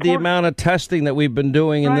never did the amount of testing that we've been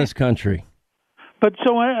doing in this country. But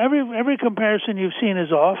so every comparison you've seen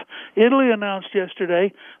is off. Italy announced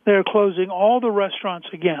yesterday they're closing all the restaurants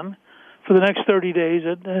again for the next 30 days,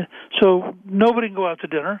 so nobody can go out to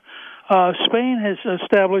dinner. Spain has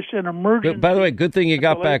established an emergency. By the way, good thing you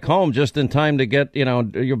got back home just in time to get,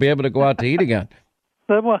 you'll be able to go out to eat again.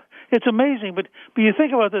 Well, it's amazing, but you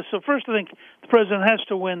think about this. So first, I think the president has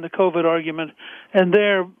to win the COVID argument, and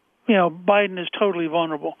there, Biden is totally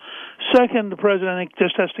vulnerable. Second, the president, I think,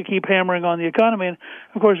 just has to keep hammering on the economy, and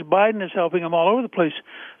of course, Biden is helping him all over the place.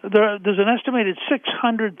 There's an estimated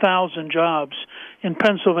 600,000 jobs in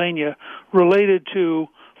Pennsylvania related to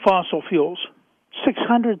fossil fuels.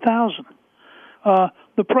 600,000.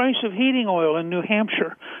 The price of heating oil in New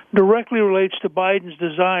Hampshire directly relates to Biden's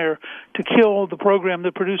desire to kill the program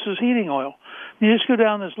that produces heating oil. You just go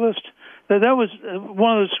down this list. That was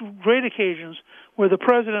one of those great occasions where the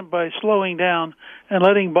president, by slowing down and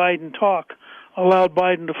letting Biden talk, allowed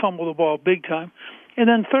Biden to fumble the ball big time. And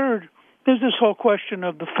then third, there's this whole question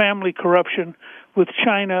of the family corruption with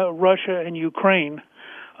China, Russia, and Ukraine.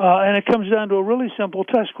 And it comes down to a really simple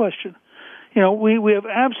test question. We have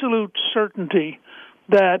absolute certainty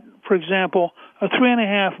that, for example, a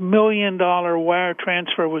 $3.5 million wire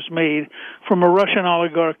transfer was made from a Russian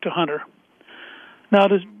oligarch to Hunter. Now,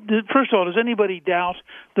 first of all, does anybody doubt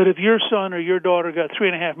that if your son or your daughter got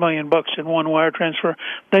 $3.5 million in one wire transfer,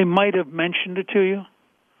 they might have mentioned it to you?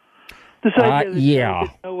 This idea that you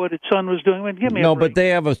didn't know what his son was doing. I mean, give me a break. But they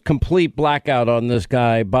have a complete blackout on this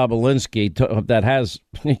guy, Bobulinski, that has,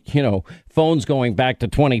 phones going back to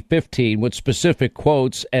 2015 with specific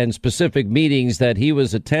quotes and specific meetings that he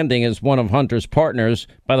was attending as one of Hunter's partners.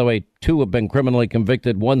 By the way, 2 have been criminally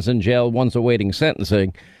convicted. One's in jail, one's awaiting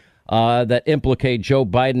sentencing, that implicate Joe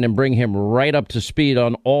Biden and bring him right up to speed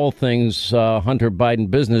on all things Hunter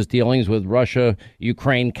Biden business dealings with Russia,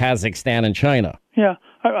 Ukraine, Kazakhstan, and China. Yeah.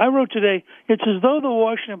 I wrote today, it's as though the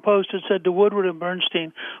Washington Post had said to Woodward and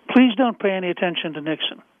Bernstein, please don't pay any attention to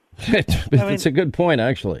Nixon. It's a good point,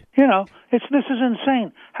 actually. This is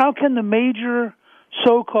insane. How can the major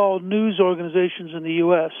so-called news organizations in the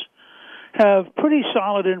U.S. have pretty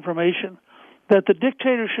solid information that the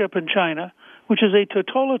dictatorship in China, which is a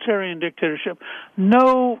totalitarian dictatorship,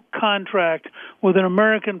 no contract with an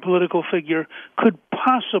American political figure could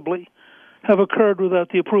possibly have occurred without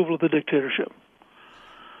the approval of the dictatorship?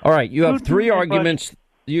 All right, you have 3 arguments.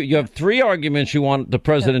 You have 3 arguments you want the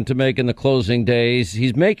president to make in the closing days.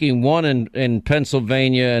 He's making one in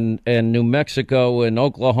Pennsylvania and New Mexico and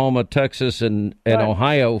Oklahoma, Texas, and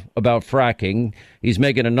Ohio about fracking. He's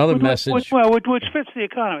making another message. Which fits the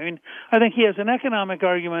economy. I think he has an economic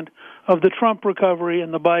argument of the Trump recovery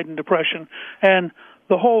and the Biden depression, and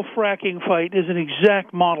the whole fracking fight is an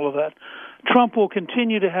exact model of that. Trump will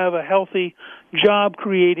continue to have a healthy,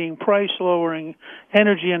 job-creating, price-lowering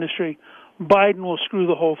energy industry. Biden will screw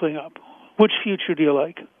the whole thing up. Which future do you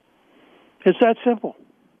like? It's that simple.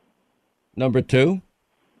 Number 2?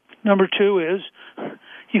 Number 2 is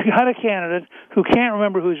you got a candidate who can't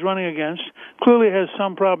remember who he's running against, clearly has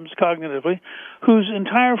some problems cognitively, whose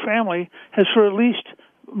entire family has for at least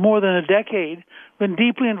more than a decade been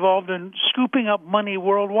deeply involved in scooping up money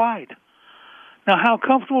worldwide. Now, how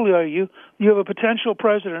comfortable are you? You have a potential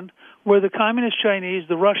president where the Communist Chinese,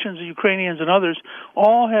 the Russians, the Ukrainians, and others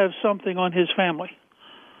all have something on his family,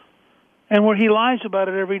 and where he lies about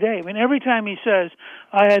it every day. Every time he says,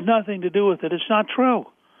 I had nothing to do with it, it's not true.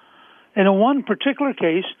 And in one particular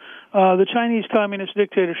case, the Chinese Communist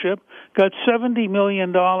dictatorship got $70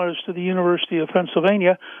 million to the University of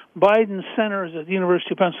Pennsylvania. Biden's centers at the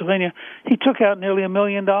University of Pennsylvania, he took out nearly $1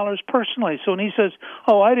 million personally. So when he says,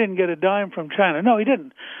 I didn't get a dime from China, no, he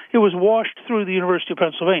didn't. It was washed through the University of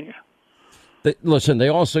Pennsylvania. Listen, they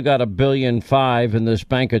also got $1.5 billion in this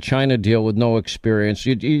Bank of China deal with no experience.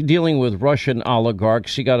 You're dealing with Russian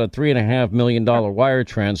oligarchs. You got a $3.5 million wire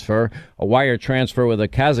transfer with a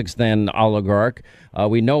Kazakhstan oligarch.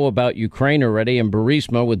 We know about Ukraine already and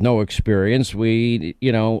Burisma with no experience.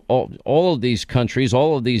 All of these countries,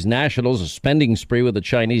 all of these nationals, a spending spree with a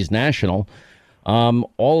Chinese national.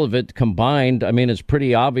 All of it combined, I mean, it's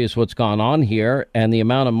pretty obvious what's gone on here, and the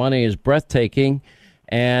amount of money is breathtaking.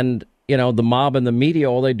 And the mob and the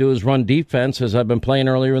media, all they do is run defense, as I've been playing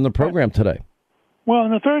earlier in the program today. Well,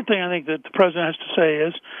 and the third thing I think that the president has to say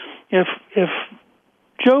is if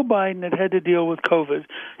Joe Biden had to deal with COVID,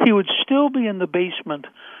 he would still be in the basement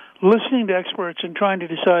listening to experts and trying to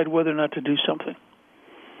decide whether or not to do something.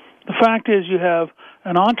 The fact is you have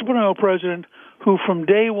an entrepreneurial president who from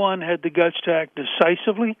day one had the guts to act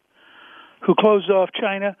decisively, who closed off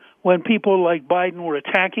China when people like Biden were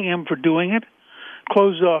attacking him for doing it,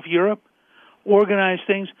 closed off Europe, organized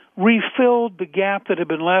things, refilled the gap that had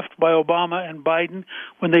been left by Obama and Biden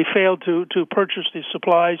when they failed to purchase the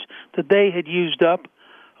supplies that they had used up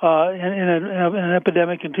in an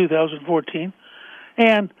epidemic in 2014.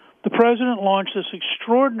 And the president launched this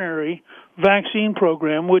extraordinary vaccine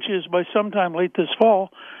program, which is by sometime late this fall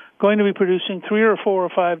going to be producing 3 or 4 or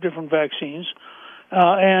 5 different vaccines,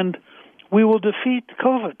 and we will defeat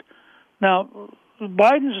COVID. Now,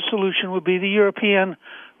 Biden's solution would be the European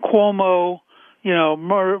Cuomo,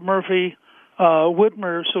 Murphy,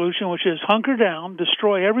 Whitmer solution, which is hunker down,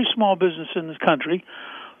 destroy every small business in this country,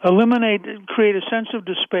 create a sense of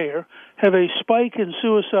despair, have a spike in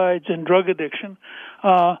suicides and drug addiction,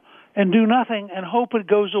 and do nothing and hope it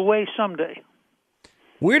goes away someday.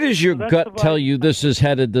 Where does your gut tell you this is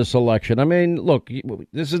headed, this election? I mean, look,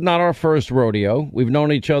 this is not our first rodeo. We've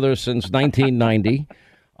known each other since 1990.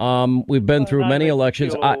 We've been through many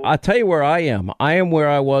elections. I'll tell you where I am. I am where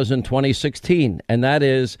I was in 2016, and that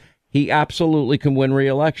is he absolutely can win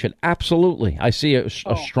re-election. Absolutely. I see a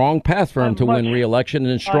strong path for him to win re-election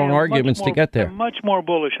and strong arguments to get there. I'm much more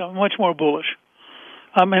bullish.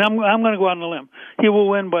 I mean, I'm going to go out on a limb. He will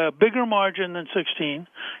win by a bigger margin than 16.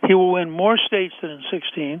 He will win more states than in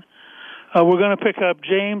 16. We're going to pick up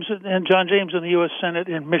John James in the U.S. Senate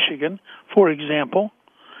in Michigan, for example.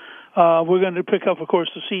 We're going to pick up, of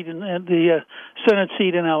course, the seat in the Senate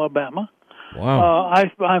seat in Alabama. Wow.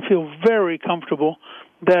 I feel very comfortable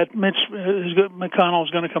that McConnell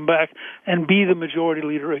is going to come back and be the majority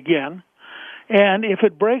leader again. And if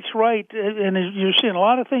it breaks right, and you're seeing a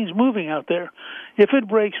lot of things moving out there, if it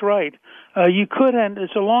breaks right, you could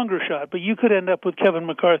it's a longer shot, but you could end up with Kevin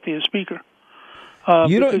McCarthy as Speaker. Because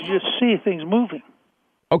you just see things moving.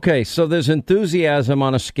 Okay, so there's enthusiasm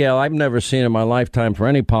on a scale I've never seen in my lifetime for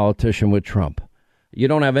any politician with Trump. You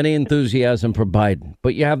don't have any enthusiasm for Biden,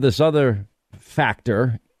 but you have this other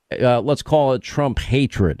factor, let's call it Trump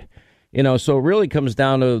hatred. So it really comes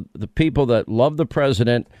down to the people that love the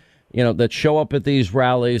president, that show up at these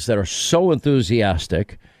rallies that are so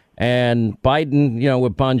enthusiastic. And Biden,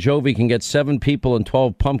 with Bon Jovi can get 7 people and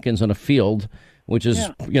 12 pumpkins in a field, which is,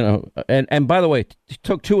 and by the way, he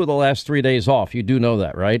took 2 of the last 3 days off. You do know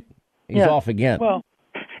that, right? He's off again. Well,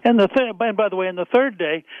 and by the way, in the third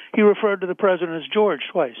day, he referred to the president as George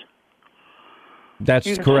twice.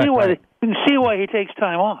 That's correct. You can see why he takes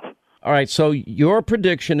time off. All right. So your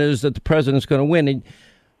prediction is that the president's going to win. And,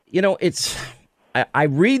 I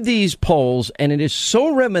read these polls, and it is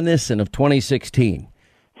so reminiscent of 2016.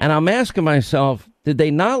 And I'm asking myself, did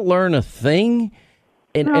they not learn a thing?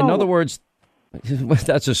 In other words,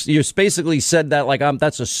 you basically said that like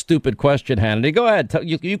that's a stupid question, Hannity. Go ahead.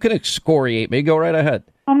 You can excoriate me. Go right ahead.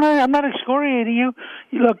 I'm not excoriating you.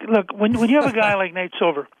 Look. When you have a guy like Nate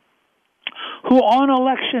Silver, who on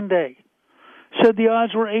election day said the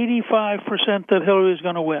odds were 85% that Hillary is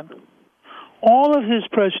going to win, all of his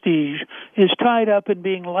prestige is tied up in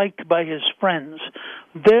being liked by his friends.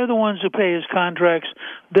 They're the ones who pay his contracts.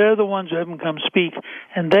 They're the ones who have him come speak,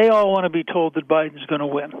 and they all want to be told that Biden's going to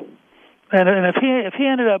win. And if he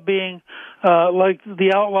ended up being like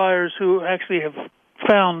the outliers who actually have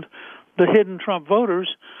found the hidden Trump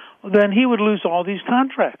voters, then he would lose all these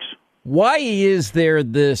contracts. Why is there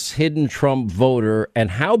this hidden Trump voter,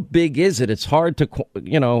 and how big is it? It's hard to,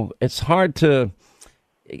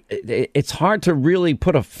 it's hard to really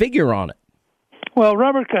put a figure on it. Well,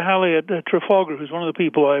 Robert Cahaly at Trafalgar, who's one of the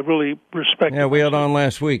people I really respect. Yeah, we had on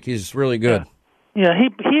last week. He's really good. Yeah,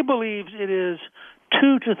 he believes it is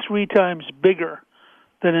 2 to 3 times bigger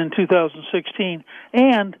than in 2016,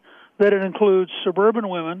 and that it includes suburban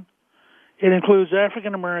women, it includes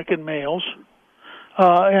African American males,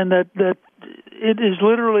 and that it is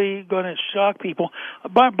literally going to shock people.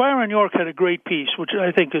 Byron York had a great piece, which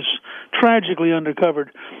I think is tragically undercovered.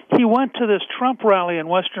 He went to this Trump rally in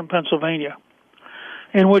western Pennsylvania,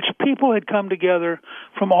 in which people had come together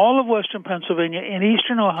from all of western Pennsylvania and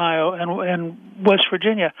eastern Ohio and West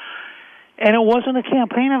Virginia, and it wasn't a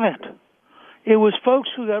campaign event. It was folks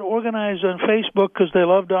who got organized on Facebook because they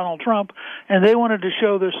love Donald Trump, and they wanted to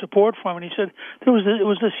show their support for him. And he said it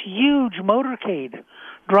was this huge motorcade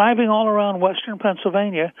driving all around western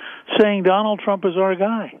Pennsylvania saying Donald Trump is our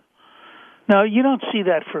guy. Now, you don't see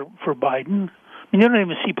that for Biden. I mean, you don't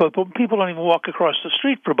even see people don't even walk across the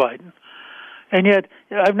street for Biden. And yet,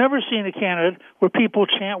 I've never seen a candidate where people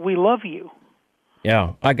chant, "We love you."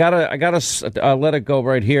 Yeah, I gotta let it go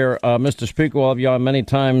right here. Mr. Speaker, we'll have you on many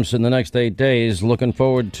times in the next 8 days. Looking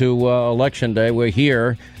forward to Election Day. We're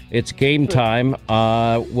here. It's game time.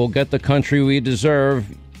 We'll get the country we deserve.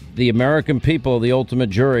 The American people, the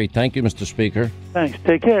ultimate jury. Thank you, Mr. Speaker. Thanks.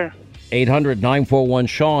 Take care.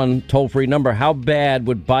 800-941-SEAN, toll-free number. How bad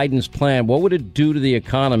would Biden's plan, what would it do to the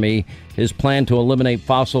economy, his plan to eliminate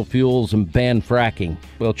fossil fuels and ban fracking?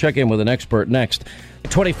 We'll check in with an expert next.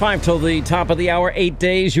 25 till the top of the hour, 8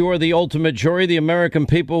 days. You are the ultimate jury. The American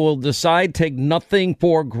people will decide. Take nothing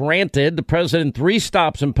for granted. The president, 3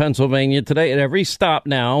 stops in Pennsylvania today. At every stop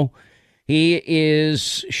now, he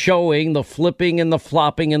is showing the flipping and the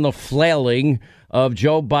flopping and the flailing of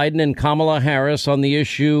Joe Biden and Kamala Harris on the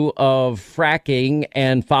issue of fracking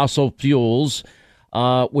and fossil fuels,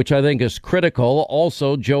 which I think is critical.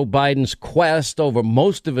 Also, Joe Biden's quest over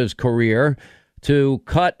most of his career to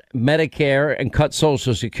cut Medicare and cut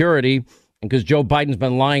Social Security, because Joe Biden's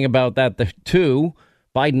been lying about that too.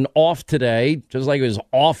 Biden off today, just like he was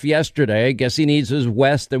off yesterday. I guess he needs his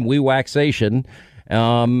West and waxation.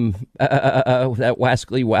 That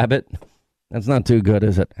wascally wabbit. That's not too good,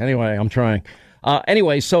 is it? Anyway, I'm trying.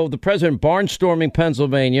 So the president barnstorming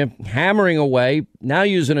Pennsylvania, hammering away, now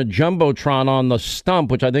using a Jumbotron on the stump,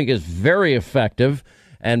 which I think is very effective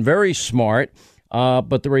and very smart.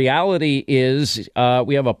 But the reality is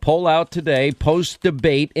we have a poll out today,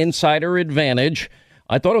 post-debate insider advantage.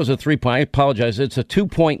 I thought it was a 3-point. I apologize. It's a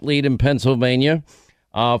 2-point lead in Pennsylvania,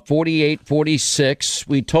 48-46.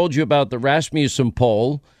 We told you about the Rasmussen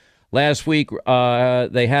poll. Last week,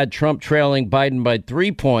 they had Trump trailing Biden by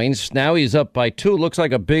 3 points. Now he's up by 2. Looks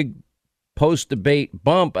like a big post-debate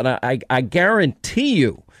bump. And I guarantee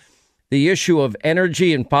you, the issue of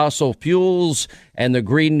energy and fossil fuels and the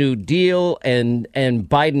Green New Deal and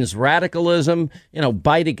Biden's radicalism,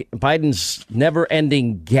 Biden's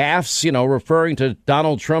never-ending gaffes, referring to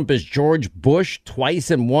Donald Trump as George Bush twice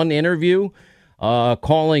in one interview,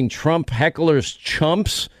 calling Trump hecklers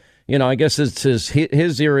chumps. I guess it's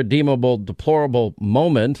his irredeemable, deplorable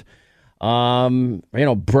moment.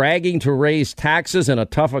 Bragging to raise taxes in a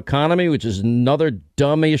tough economy, which is another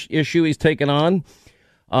dumb issue he's taken on.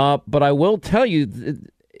 But I will tell you,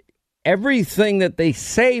 everything that they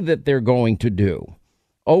say that they're going to do,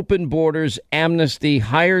 open borders, amnesty,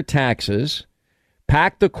 higher taxes,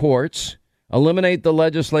 pack the courts, eliminate the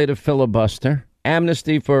legislative filibuster,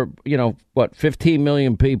 amnesty for, 15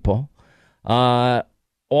 million people,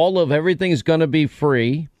 all of everything's going to be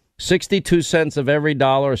free. 62 cents of every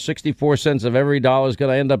dollar, 64 cents of every dollar is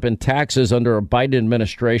going to end up in taxes under a Biden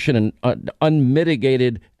administration, and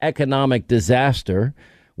unmitigated economic disaster.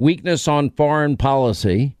 Weakness on foreign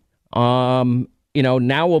policy. Now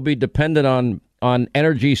we'll be dependent on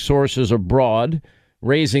energy sources abroad,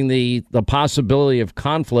 raising the possibility of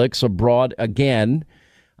conflicts abroad again.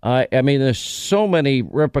 There's so many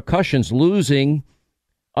repercussions, losing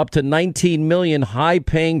up to 19 million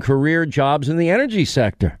high-paying career jobs in the energy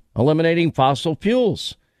sector, eliminating fossil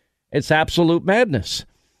fuels. It's absolute madness.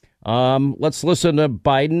 Let's listen to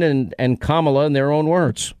Biden and Kamala in their own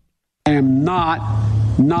words. I am not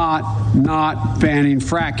banning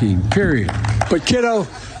fracking, period. But, kiddo,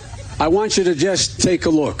 I want you to just take a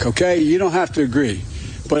look, okay? You don't have to agree,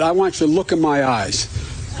 but I want you to look in my eyes.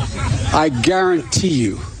 I guarantee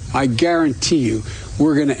you,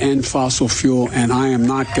 we're going to end fossil fuel, and I am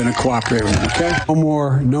not going to cooperate with it, okay?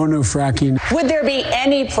 No new fracking. Would there be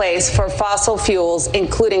any place for fossil fuels,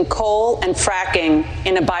 including coal and fracking,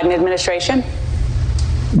 in a Biden administration?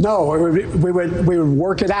 No, we would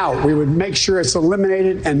work it out. We would make sure it's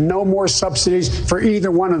eliminated and no more subsidies for either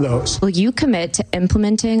one of those. Will you commit to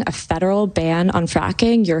implementing a federal ban on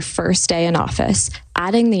fracking your first day in office,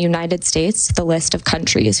 adding the United States to the list of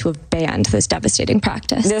countries who have banned this devastating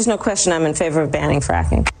practice? There's no question I'm in favor of banning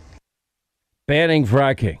fracking. Banning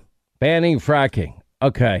fracking.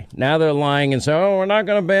 Okay, now they're lying and saying, we're not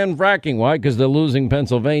going to ban fracking. Why? Because they're losing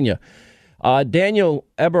Pennsylvania. Daniel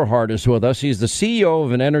Eberhard is with us. He's the CEO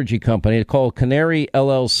of an energy company called Canary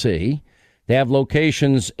LLC. They have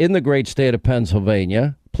locations in the great state of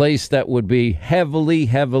Pennsylvania, a place that would be heavily,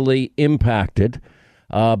 heavily impacted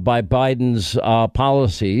by Biden's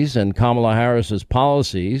policies and Kamala Harris's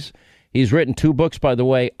policies. He's written 2 books, by the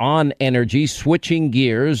way, on energy, Switching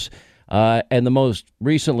Gears, and the most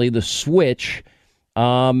recently, The Switch.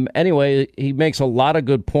 Anyway, he makes a lot of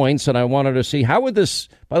good points, and I wanted to see how would this,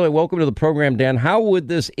 by the way, welcome to the program, Dan. How would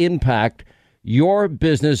this impact your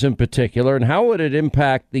business in particular, and how would it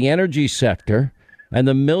impact the energy sector and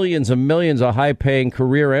the millions and millions of high-paying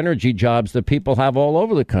career energy jobs that people have all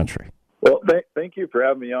over the country? Well, thank you for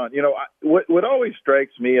having me on. You know, what always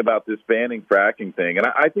strikes me about this banning fracking thing, and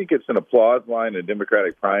I think it's an applause line in a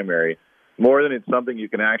Democratic primary more than it's something you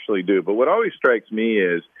can actually do. But what always strikes me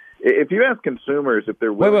is if you ask consumers if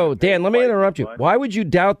they're willing... Wait, Dan, let me interrupt you. Why would you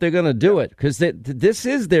doubt they're going to do it? Because this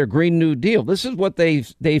is their Green New Deal. This is what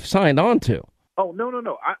they've signed on to. Oh,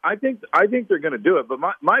 no. I think they're going to do it. But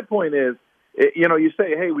my point is, you know, you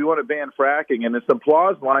say, hey, we want to ban fracking, and it's an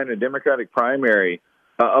applause line in a Democratic primary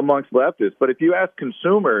amongst leftists. But if you ask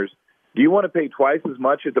consumers, do you want to pay twice as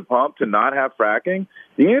much at the pump to not have fracking?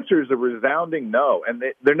 The answer is a resounding no. And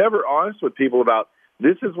they're never honest with people about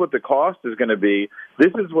this is what the cost is going to be.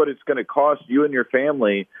 This is what it's going to cost you and your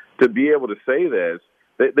family to be able to say this.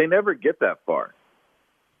 They never get that far.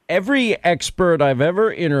 Every expert I've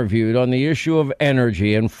ever interviewed on the issue of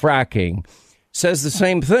energy and fracking says the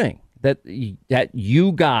same thing. That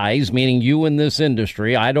you guys, meaning you in this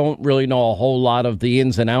industry, I don't really know a whole lot of the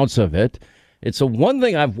ins and outs of it. It's the one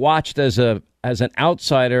thing I've watched as an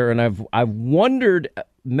outsider, and I've wondered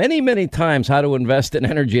many times how to invest in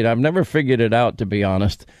energy, and I've never figured it out, to be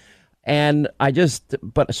honest. And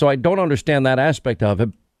so I don't understand that aspect of it.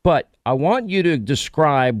 But I want you to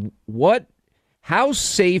describe how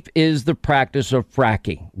safe is the practice of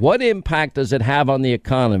fracking? What impact does it have on the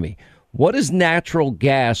economy? What does natural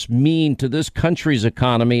gas mean to this country's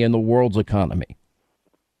economy and the world's economy?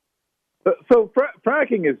 So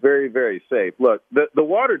fracking is very, very safe. Look, the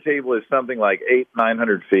water table is something like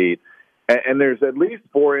 800-900 feet, and there's at least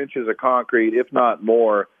 4 inches of concrete, if not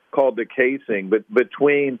more, called the casing. But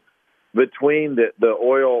between the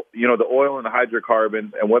oil, you know, the oil and the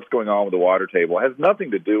hydrocarbons and what's going on with the water table, it has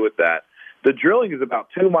nothing to do with that. The drilling is about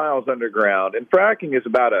 2 miles underground, and fracking is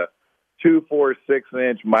about a 2, 4,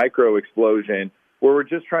 6-inch micro explosion where we're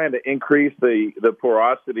just trying to increase the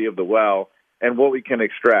porosity of the well and what we can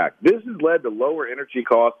extract. This has led to lower energy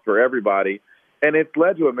costs for everybody, and it's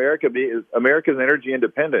led to America's energy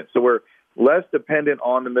independence. So we're less dependent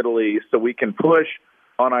on the Middle East, so we can push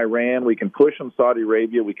on Iran, we can push on Saudi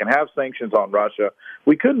Arabia, we can have sanctions on Russia.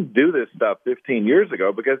 We couldn't do this stuff 15 years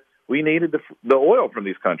ago because we needed the oil from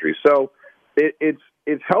these countries. So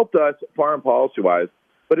it's helped us foreign policy-wise,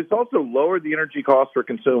 but it's also lowered the energy costs for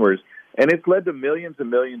consumers, and it's led to millions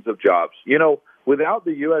and millions of jobs. You know, without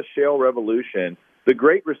the U.S. shale revolution, the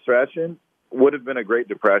Great Recession would have been a Great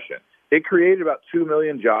Depression. It created about 2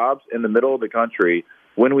 million jobs in the middle of the country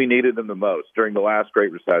when we needed them the most during the last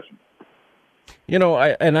Great Recession. You know,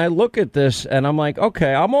 I look at this and I'm like,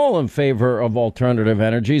 okay, I'm all in favor of alternative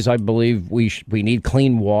energies. I believe we need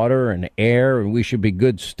clean water and air, and we should be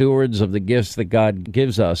good stewards of the gifts that God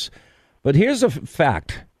gives us. But here's a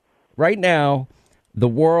fact. Right now, the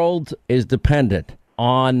world is dependent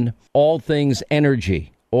on all things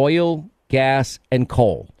energy, oil, gas, and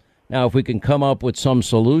coal. Now, if we can come up with some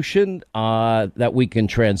solution that we can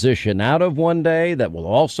transition out of one day that will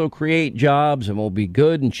also create jobs and will be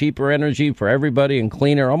good and cheaper energy for everybody and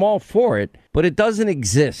cleaner, I'm all for it. But it doesn't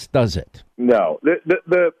exist, does it? No.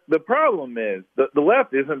 The problem is the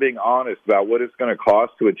left isn't being honest about what it's going to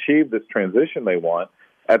cost to achieve this transition they want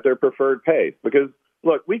at their preferred pace. Because,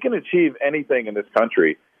 look, we can achieve anything in this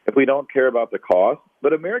country if we don't care about the cost.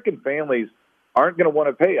 But American families aren't going to want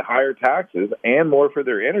to pay higher taxes and more for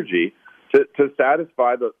their energy to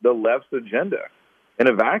satisfy the left's agenda in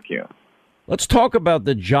a vacuum. Let's talk about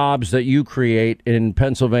the jobs that you create in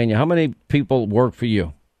Pennsylvania. How many people work for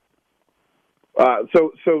you?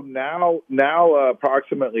 So now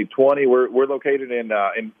approximately 20. We're located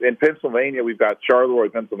in Pennsylvania. We've got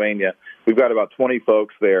Charleroi, Pennsylvania. We've got about 20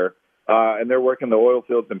 folks there, and they're working the oil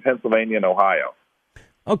fields in Pennsylvania and Ohio.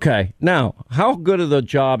 Okay. Now, how good do the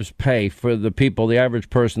jobs pay for the people, the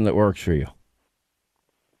average person that works for you?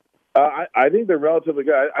 I think they're relatively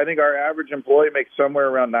good. I think our average employee makes somewhere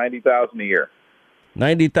around $90,000 a year.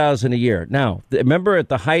 $90,000 a year. Now, remember at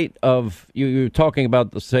the height of you were talking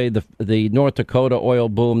about the North Dakota oil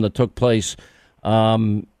boom that took place.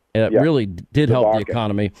 Really did help the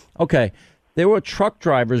economy. Okay, there were truck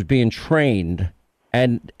drivers being trained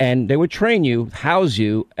and they would train you, house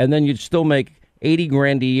you, and then you'd still make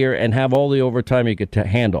 $80,000 a year and have all the overtime you could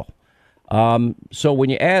handle. So when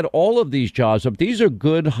you add all of these jobs up, these are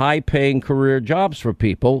good, high-paying career jobs for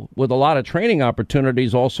people with a lot of training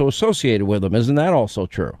opportunities also associated with them. Isn't that also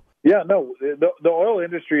true? Yeah, no, the oil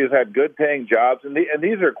industry has had good paying jobs, and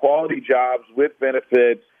these are quality jobs with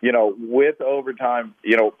benefits, with overtime,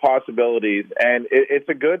 possibilities, and it's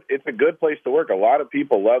a good place to work. A lot of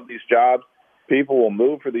people love these jobs. People will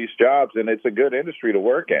move for these jobs, and it's a good industry to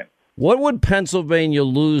work in. What would Pennsylvania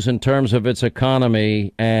lose in terms of its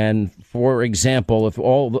economy? And for example, if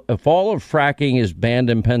all of fracking is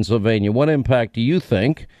banned in Pennsylvania, what impact do you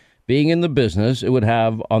think, being in the business, it would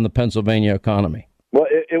have on the Pennsylvania economy? Well,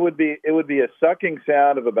 it would be a sucking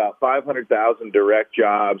sound of about 500,000 direct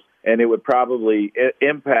jobs, and it would probably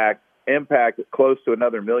impact close to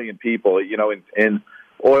another million people. In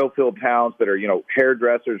oil-filled towns that are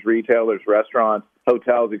hairdressers, retailers, restaurants,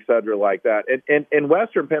 hotels, et cetera, like that. And in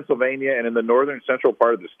western Pennsylvania and in the northern central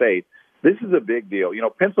part of the state, this is a big deal.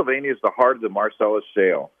 Pennsylvania is the heart of the Marcellus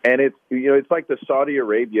Shale, and it's like the Saudi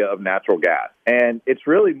Arabia of natural gas, and it's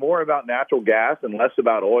really more about natural gas and less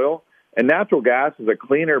about oil. And natural gas is a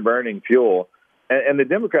cleaner burning fuel. And the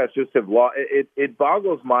Democrats just have lost. It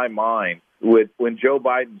boggles my mind when Joe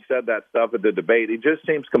Biden said that stuff at the debate. He just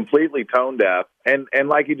seems completely tone deaf and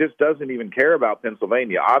like he just doesn't even care about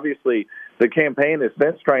Pennsylvania. Obviously, the campaign is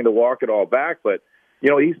since trying to walk it all back. But,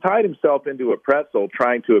 he's tied himself into a pretzel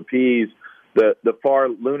trying to appease the far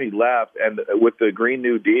loony left and with the Green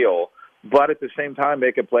New Deal, but at the same time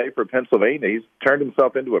make a play for Pennsylvania. He's turned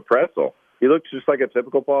himself into a pretzel. He looks just like a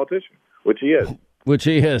typical politician, which he is.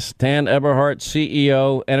 Dan Eberhart,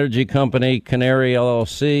 CEO, energy company, Canary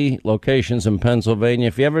LLC, locations in Pennsylvania.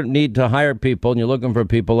 If you ever need to hire people and you're looking for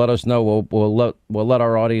people, let us know. We'll let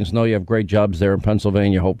our audience know you have great jobs there in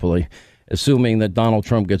Pennsylvania, hopefully, assuming that Donald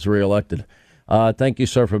Trump gets reelected. Thank you,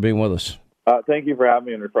 sir, for being with us. Thank you for having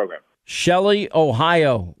me on your program. Shelley,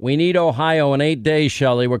 Ohio. We need Ohio in 8 days,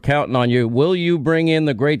 Shelley. We're counting on you. Will you bring in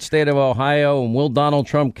the great state of Ohio, and will Donald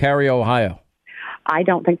Trump carry Ohio? I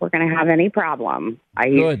don't think we're going to have any problem.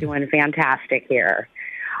 He's doing fantastic here.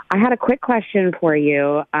 I had a quick question for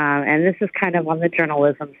you, and this is kind of on the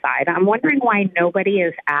journalism side. I'm wondering why nobody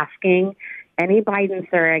is asking any Biden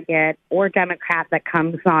surrogate or Democrat that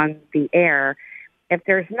comes on the air, if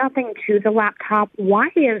there's nothing to the laptop, why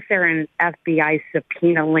is there an FBI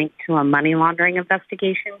subpoena linked to a money laundering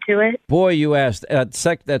investigation to it? Boy, you asked. That's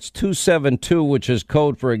 272, which is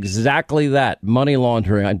code for exactly that, money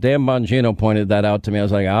laundering. Dan Bongino pointed that out to me. I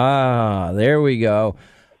was like, there we go.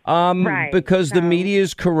 Right. Because the media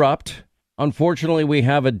is corrupt. Unfortunately, we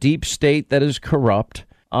have a deep state that is corrupt.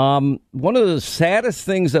 One of the saddest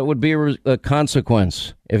things that would be a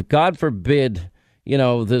consequence, if God forbid,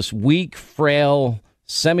 this weak, frail,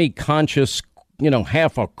 semi-conscious,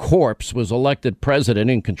 half a corpse was elected president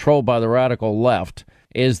and controlled by the radical left,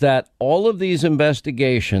 is that all of these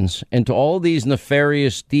investigations into all of these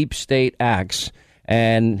nefarious deep state acts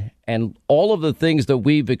and all of the things that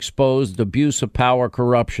we've exposed, abuse of power,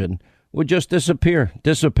 corruption, would just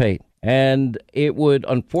dissipate. And it would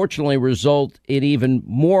unfortunately result in even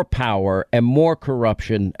more power and more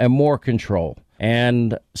corruption and more control.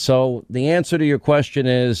 And so the answer to your question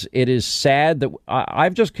is, it is sad that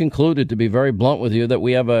I've just concluded, to be very blunt with you, that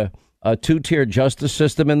we have a two-tier justice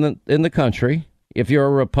system in the country. If you're a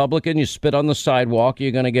Republican, you spit on the sidewalk,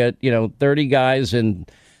 you're going to get, 30 guys in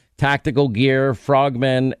tactical gear,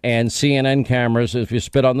 frogmen, and CNN cameras if you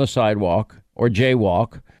spit on the sidewalk or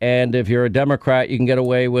jaywalk. And if you're a Democrat, you can get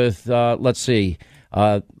away with,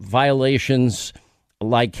 violations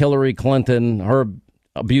like Hillary Clinton, her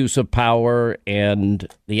abuse of power, and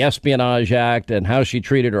the Espionage Act, and how she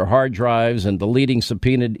treated her hard drives and deleting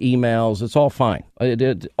subpoenaed emails. It's all fine.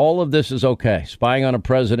 All of this is okay. Spying on a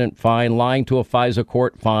president, fine. Lying to a FISA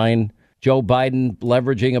court, fine. Joe Biden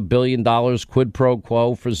leveraging $1 billion quid pro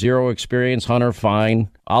quo for zero experience hunter, fine.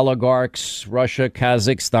 Oligarchs, Russia,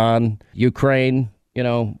 Kazakhstan, Ukraine,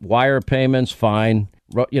 wire payments, fine.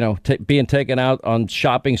 Being taken out on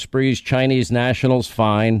shopping sprees, Chinese nationals,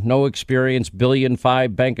 fine. No experience, $1.5 billion,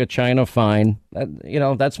 Bank of China, fine.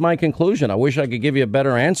 That's my conclusion. I wish I could give you a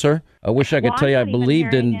better answer. I wish I could tell you I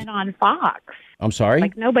believed in it on Fox. I'm sorry?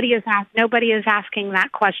 Like nobody is asking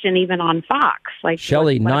that question even on Fox. Like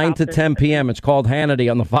Shelley, 9 to 10 p.m. It's called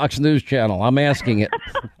Hannity on the Fox News Channel. I'm asking it.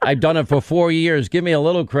 I've done it for 4 years. Give me a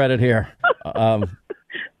little credit here.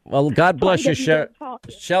 Well, God bless you,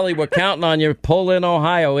 Shelley. We're counting on you. Pull in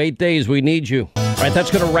Ohio. 8 days. We need you. All right,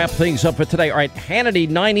 that's going to wrap things up for today. All right, Hannity,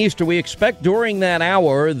 9 Eastern. We expect during that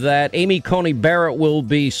hour that Amy Coney Barrett will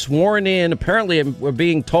be sworn in. Apparently, we're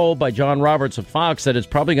being told by John Roberts of Fox that it's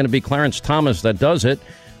probably going to be Clarence Thomas that does it.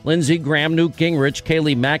 Lindsey Graham, Newt Gingrich,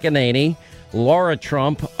 Kayleigh McEnany, Laura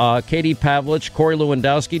Trump, Katie Pavlich, Corey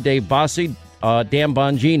Lewandowski, Dave Bossie, Dan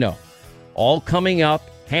Bongino. All coming up.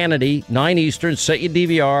 Hannity, 9 Eastern. Set your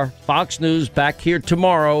DVR. Fox News back here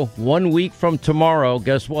tomorrow. 1 week from tomorrow.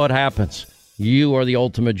 Guess what happens? You are the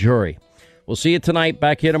ultimate jury. We'll see you tonight.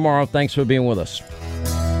 Back here tomorrow. Thanks for being with us.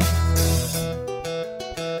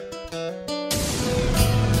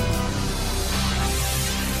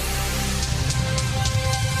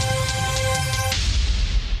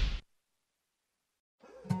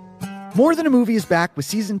 More Than a Movie is back with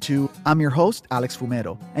Season 2. I'm your host, Alex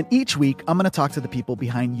Fumero, and each week I'm going to talk to the people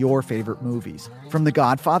behind your favorite movies. From The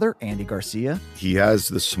Godfather, Andy Garcia. He has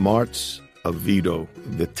the smarts of Vito,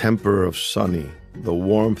 the temper of Sonny, the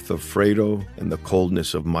warmth of Fredo, and the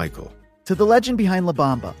coldness of Michael. To the legend behind La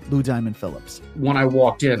Bamba, Lou Diamond Phillips. When I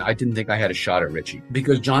walked in, I didn't think I had a shot at Richie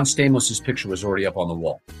because John Stamos' picture was already up on the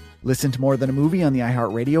wall. Listen to More Than a Movie on the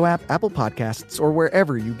iHeartRadio app, Apple Podcasts, or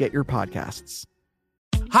wherever you get your podcasts.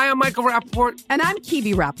 Hi, I'm Michael Rappaport. And I'm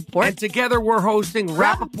Kibi Rappaport. And together we're hosting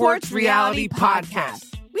Rappaport's Reality Podcast.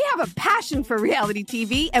 We have a passion for reality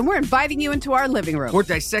TV, and we're inviting you into our living room. We're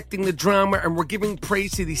dissecting the drama, and we're giving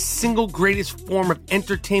praise to the single greatest form of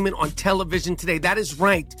entertainment on television today. That is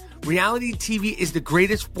right. Reality TV is the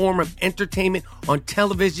greatest form of entertainment on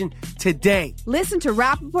television today. Listen to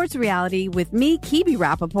Rappaport's Reality with me, Kibi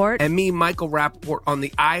Rappaport. And me, Michael Rappaport, on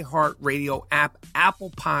the iHeartRadio app,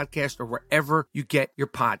 Apple Podcast, or wherever you get your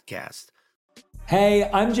podcast. Hey,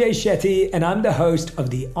 I'm Jay Shetty, and I'm the host of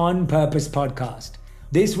the On Purpose podcast.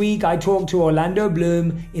 This week, I talked to Orlando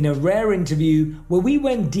Bloom in a rare interview where we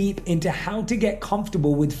went deep into how to get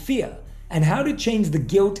comfortable with fear and how to change the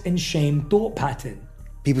guilt and shame thought pattern.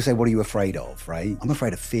 People say, what are you afraid of, right? I'm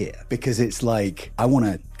afraid of fear because it's like I want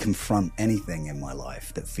to confront anything in my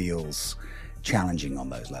life that feels challenging on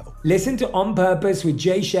those levels. Listen to On Purpose with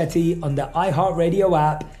Jay Shetty on the iHeartRadio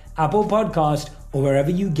app, Apple Podcast, or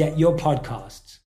wherever you get your podcasts.